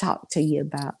need to talk to you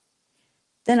about,"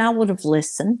 then I would have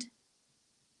listened.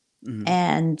 Mhm.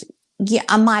 And yeah,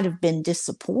 I might have been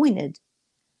disappointed,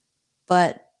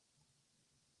 but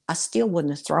I still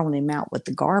wouldn't have thrown him out with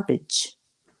the garbage.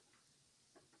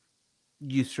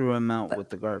 You threw him out But with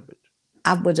the garbage.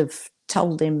 I would have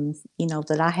told him,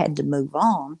 that I had to move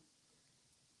on.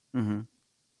 Mhm.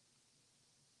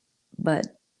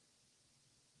 But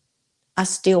I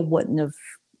still wouldn't have,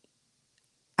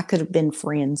 I could have been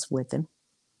friends with him.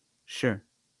 Sure.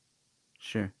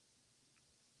 Sure.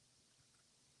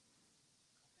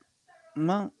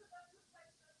 Well,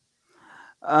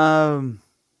 um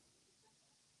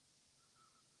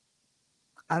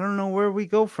I don't know where we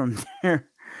go from there.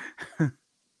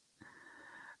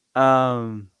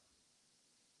 um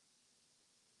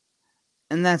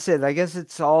and that's it. I guess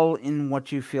it's all in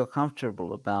what you feel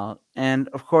comfortable about. And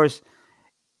of course,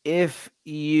 if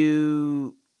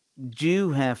you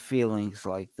do have feelings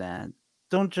like that,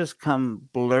 don't just come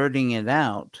blurting it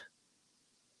out.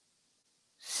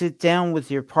 Sit down with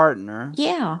your partner,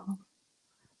 Yeah.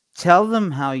 tell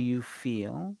them how you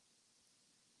feel,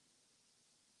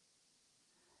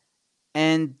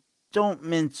 and don't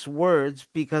mince words,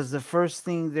 because the first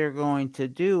thing they're going to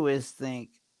do is think,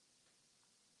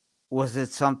 was it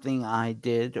something I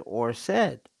did or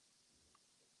said?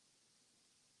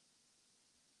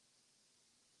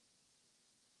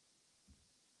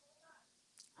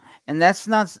 And that's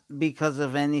not because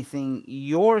of anything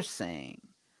you're saying,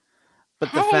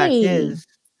 but the fact Hey, is,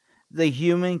 the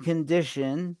human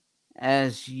condition,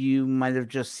 as you might have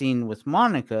just seen with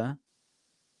Monica,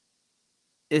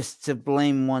 is to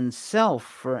blame oneself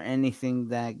for anything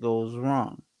that goes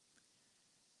wrong.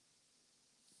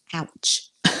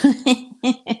 ouch.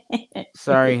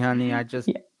 Sorry, honey, I just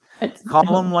Yeah. It's, call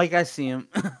them like I see them.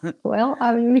 well,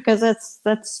 I mean, because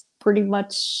that's pretty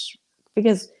much,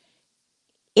 because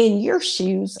in your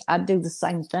shoes, I do the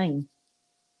same thing.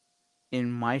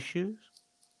 In my shoes?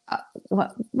 Uh,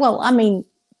 well, I mean,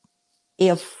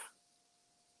 if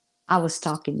I was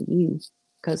talking to you,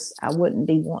 because I wouldn't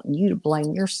be wanting you to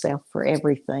blame yourself for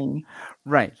everything.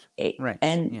 Right, right,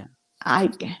 And yeah. I,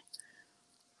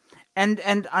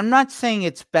 And I'm not saying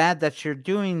it's bad that you're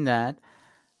doing that.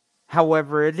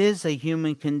 However, it is a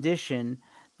human condition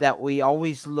that we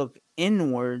always look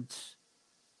inwards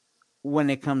when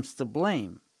it comes to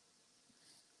blame.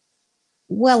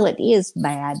 well, it is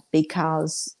bad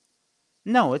because,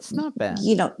 No, it's not bad.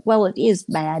 well, it is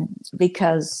bad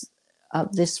because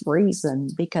of this reason,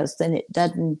 because then it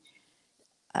doesn't,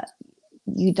 uh,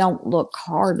 you don't look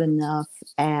hard enough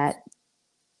at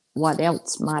what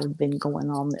else might have been going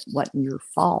on that wasn't your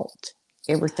fault.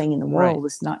 Everything in the Right, world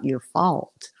is not your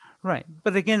fault. right.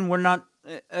 But again, we're not,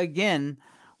 again,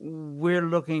 we're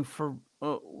looking for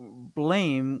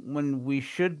blame when we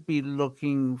should be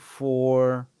looking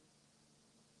for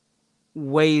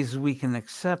ways we can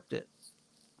accept it.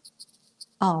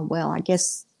 Oh, well, I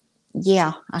guess,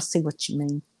 yeah, I see what you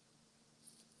mean.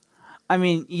 I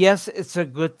mean, yes, it's a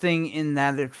good thing in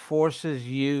that it forces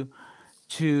you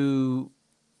to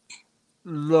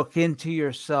look into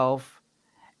yourself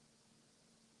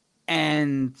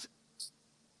and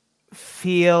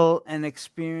feel and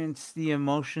experience the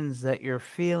emotions that you're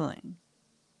feeling.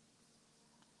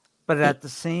 But It, at the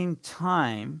same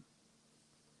time,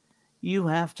 you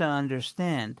have to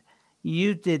understand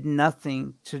you did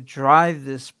nothing to drive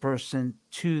this person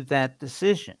to that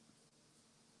decision.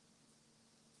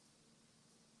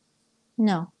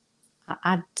 no,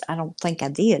 I don't think I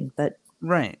did, but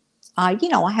Right. I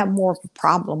have more of a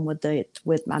problem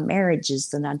with my marriages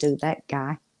than I do that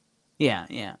guy. Yeah,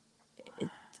 yeah. It,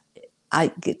 I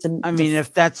get I mean,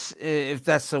 if that's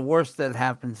the worst that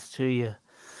happens to you,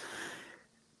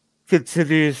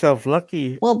 consider yourself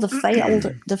lucky. well,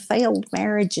 the failed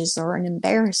marriages are an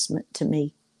embarrassment to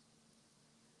me.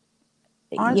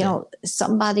 Are they?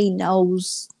 Somebody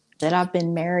knows that I've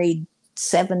been married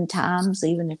 7 times,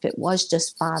 even if it was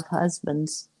just 5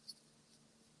 husbands.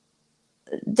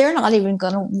 They're not even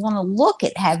going to want to look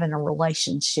at having a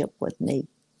relationship with me.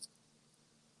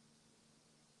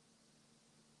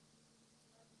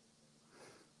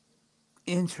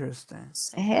 Interesting.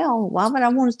 So, hell, why would I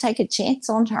want to take a chance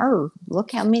on her?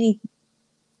 Look how many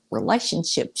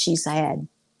relationships she's had.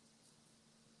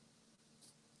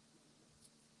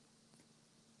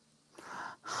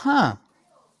 Huh.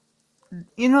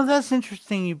 That's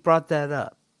interesting you brought that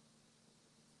up.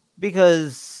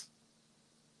 Because,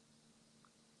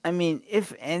 I mean,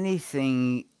 if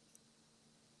anything,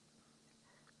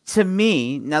 to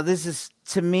me, now this is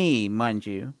to me, mind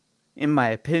you, in my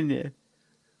opinion.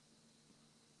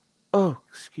 Oh,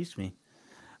 excuse me.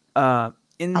 Uh,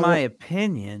 in I, my lo-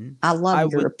 opinion, I love I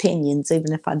your would, opinions,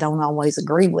 even if I don't always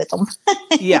agree with them.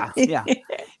 yeah, yeah.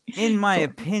 In my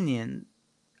opinion,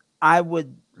 I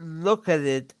would look at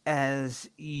it as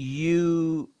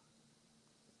you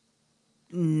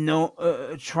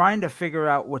know, trying to figure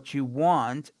out what you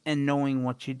want and knowing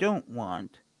what you don't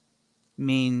want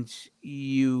means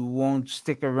you won't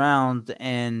stick around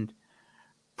and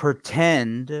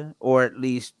pretend, or at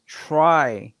least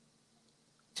try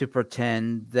to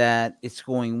pretend that it's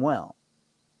going well.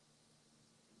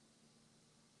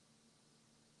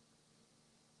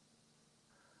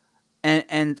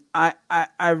 And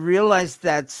I realize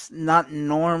that's not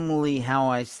normally how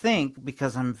I think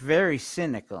because I'm very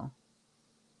cynical.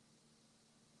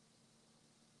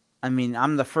 I mean,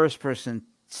 I'm the first person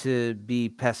to be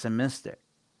pessimistic.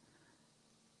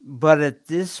 But at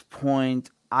this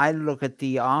point, I look at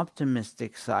the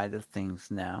optimistic side of things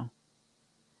now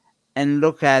and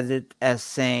look at it as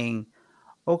saying,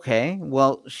 okay,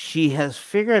 well, she has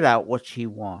figured out what she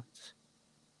wants.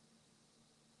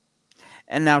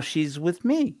 And now she's with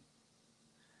me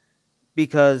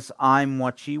because I'm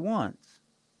what she wants.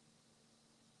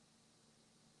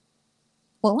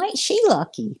 Well, ain't she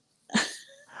lucky?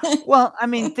 Well, I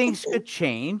mean, things could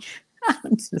change.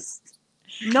 I'm just,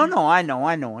 No, no, I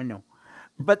know.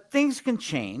 But things can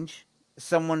change.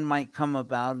 Someone might come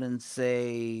about and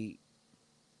say,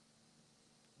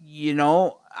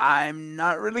 I'm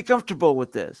not really comfortable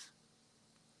with this.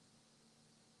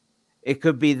 It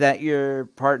could be that your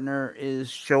partner is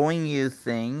showing you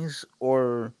things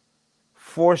or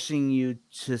forcing you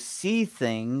to see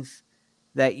things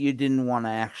that you didn't want to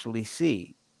actually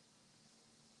see,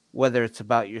 whether it's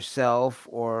about yourself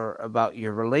or about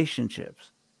your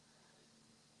relationships.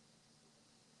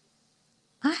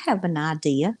 I have an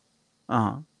idea.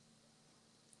 Uh-huh.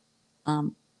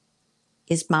 Um,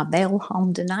 is my bell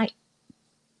home tonight?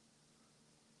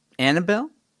 Annabelle?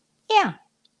 Yeah,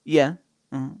 Yeah.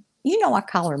 Uh-huh. I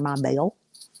call her my bell.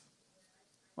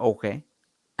 Okay.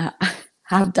 Uh,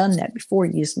 I've done that before.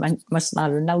 You must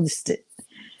not have noticed it.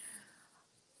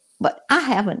 But I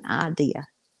have an idea.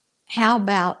 How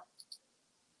about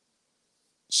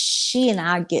she and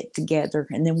I get together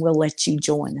and then we'll let you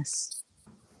join us?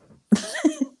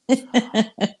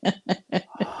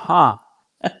 Huh.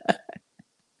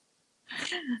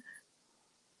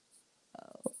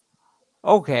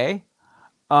 Okay.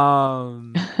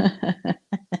 Um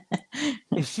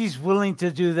if she's willing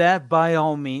to do that, by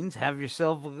all means, have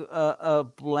yourself a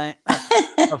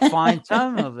fine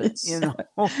time of it.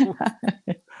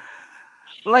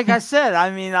 Like I said, I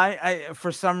mean, I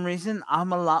for some reason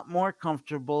I'm a lot more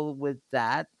comfortable with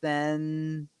that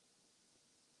than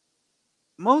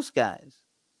most guys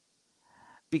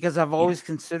because I've Yeah. always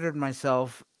considered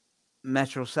myself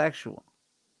metrosexual.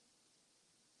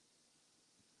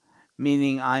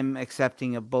 meaning I'm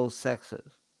accepting of both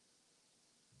sexes.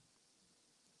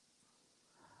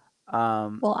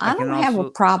 Well, I I can don't have a also,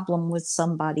 problem with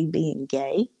somebody being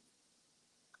gay.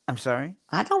 I'm sorry.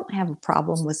 I don't have a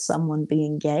problem with someone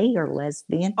being gay or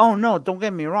lesbian. Oh no, don't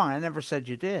get me wrong. I never said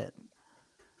you did,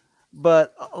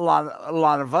 but a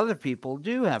lot of other people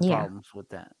do have Yeah. problems with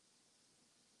that.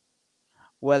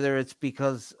 Whether it's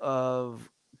because of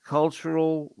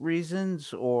cultural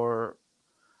reasons or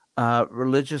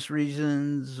religious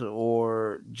reasons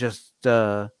or just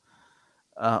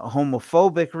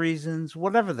homophobic reasons,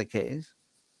 whatever the case.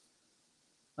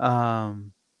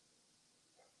 Um,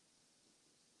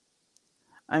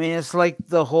 I mean, it's like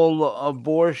the whole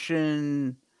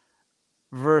abortion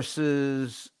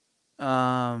versus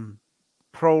um,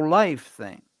 pro-life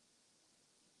thing.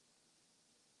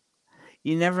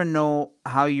 You never know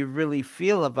how you really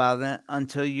feel about it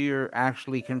until you're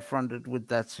actually confronted with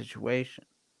that situation.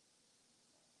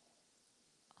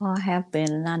 I have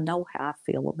been, and I know how I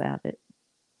feel about it.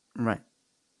 Right.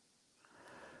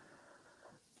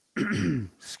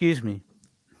 Excuse me.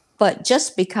 But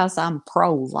just because I'm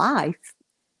pro life,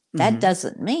 that Hmm.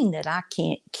 doesn't mean that I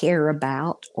can't care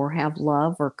about or have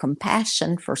love or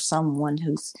compassion for someone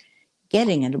who's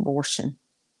getting an abortion.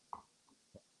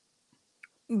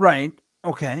 Right.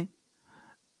 Okay.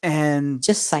 And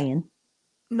Just saying.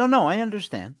 no, no, I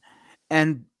understand.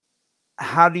 And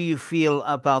how do you feel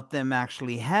about them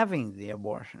actually having the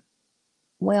abortion?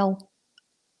 Well,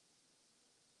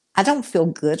 I don't feel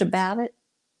good about it,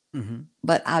 Hmm.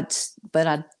 but I'd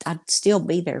still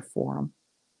be there for them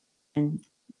and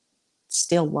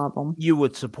still love them. You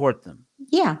would support them.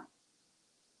 Yeah,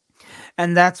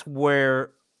 And that's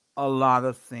where a lot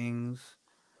of things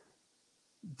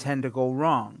tend to go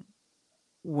wrong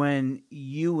when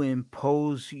you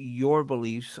impose your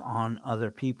beliefs on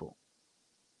other people.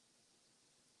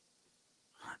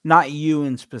 Not you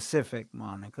in specific,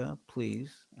 Monica.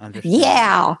 Please understand.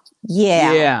 yeah,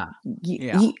 yeah. Yeah. You,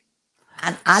 Yeah. you,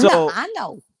 I know, So, I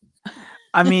know.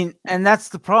 I mean, and that's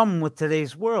the problem with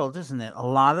today's world, isn't it? A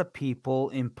lot of people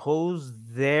impose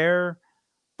their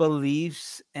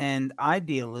beliefs and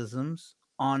idealisms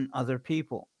on other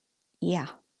people. Yeah,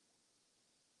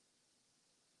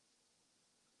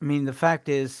 I mean, the fact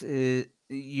is,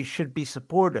 you should be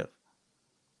supportive,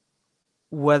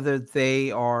 whether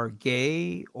they are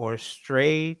gay or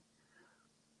straight,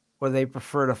 or they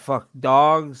prefer to fuck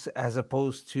dogs as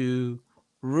opposed to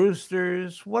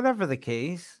roosters, whatever the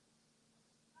case,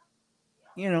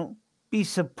 you know, be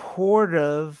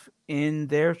supportive in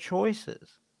their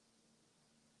choices.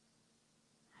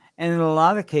 And in a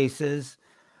lot of cases,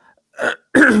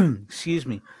 excuse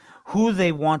me, who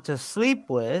they want to sleep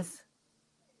with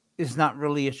is not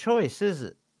really a choice, is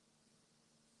it?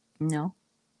 no.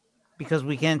 Because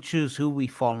we can't choose who we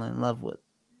fall in love with.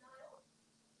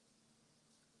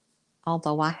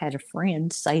 Although I had a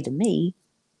friend say to me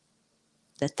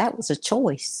that that was a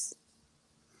choice.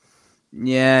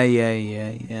 Yeah, yeah,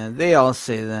 yeah, yeah. They all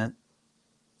say that.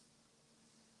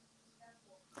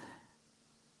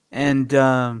 And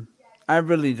I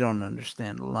really don't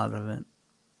understand a lot of it.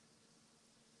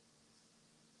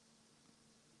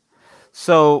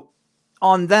 So,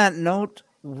 on that note,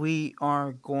 we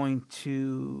are going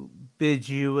to bid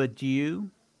you adieu.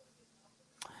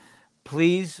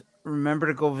 Please remember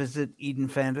to go visit Eden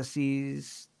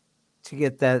Fantasies to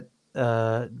get that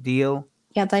deal.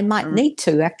 Yeah, they might Um, need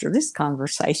to after this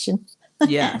conversation.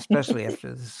 yeah, especially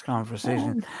after this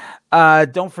conversation.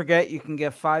 Don't forget, you can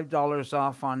get $5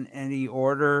 off on any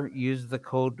order. Use the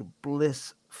code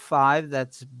BLISS5.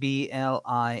 That's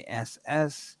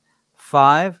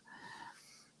BLISS5.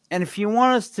 And if you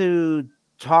want us to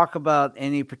talk about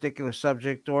any particular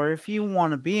subject, or if you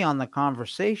want to be on the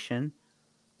conversation,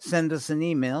 send us an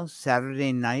email,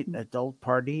 Saturday night adult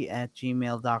party at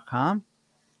gmail.com,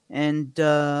 and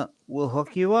we'll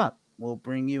hook you up. We'll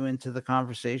bring you into the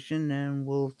conversation and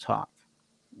we'll talk.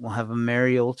 We'll have a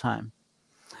merry old time.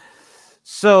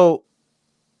 So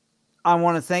I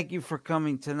want to thank you for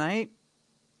coming tonight.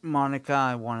 Monica,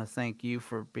 I want to thank you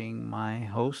for being my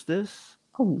hostess.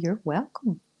 Oh, you're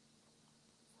welcome.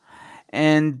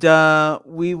 And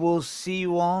we will see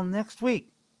you all next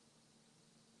week.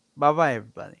 Bye bye,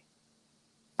 everybody.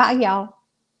 Bye, y'all.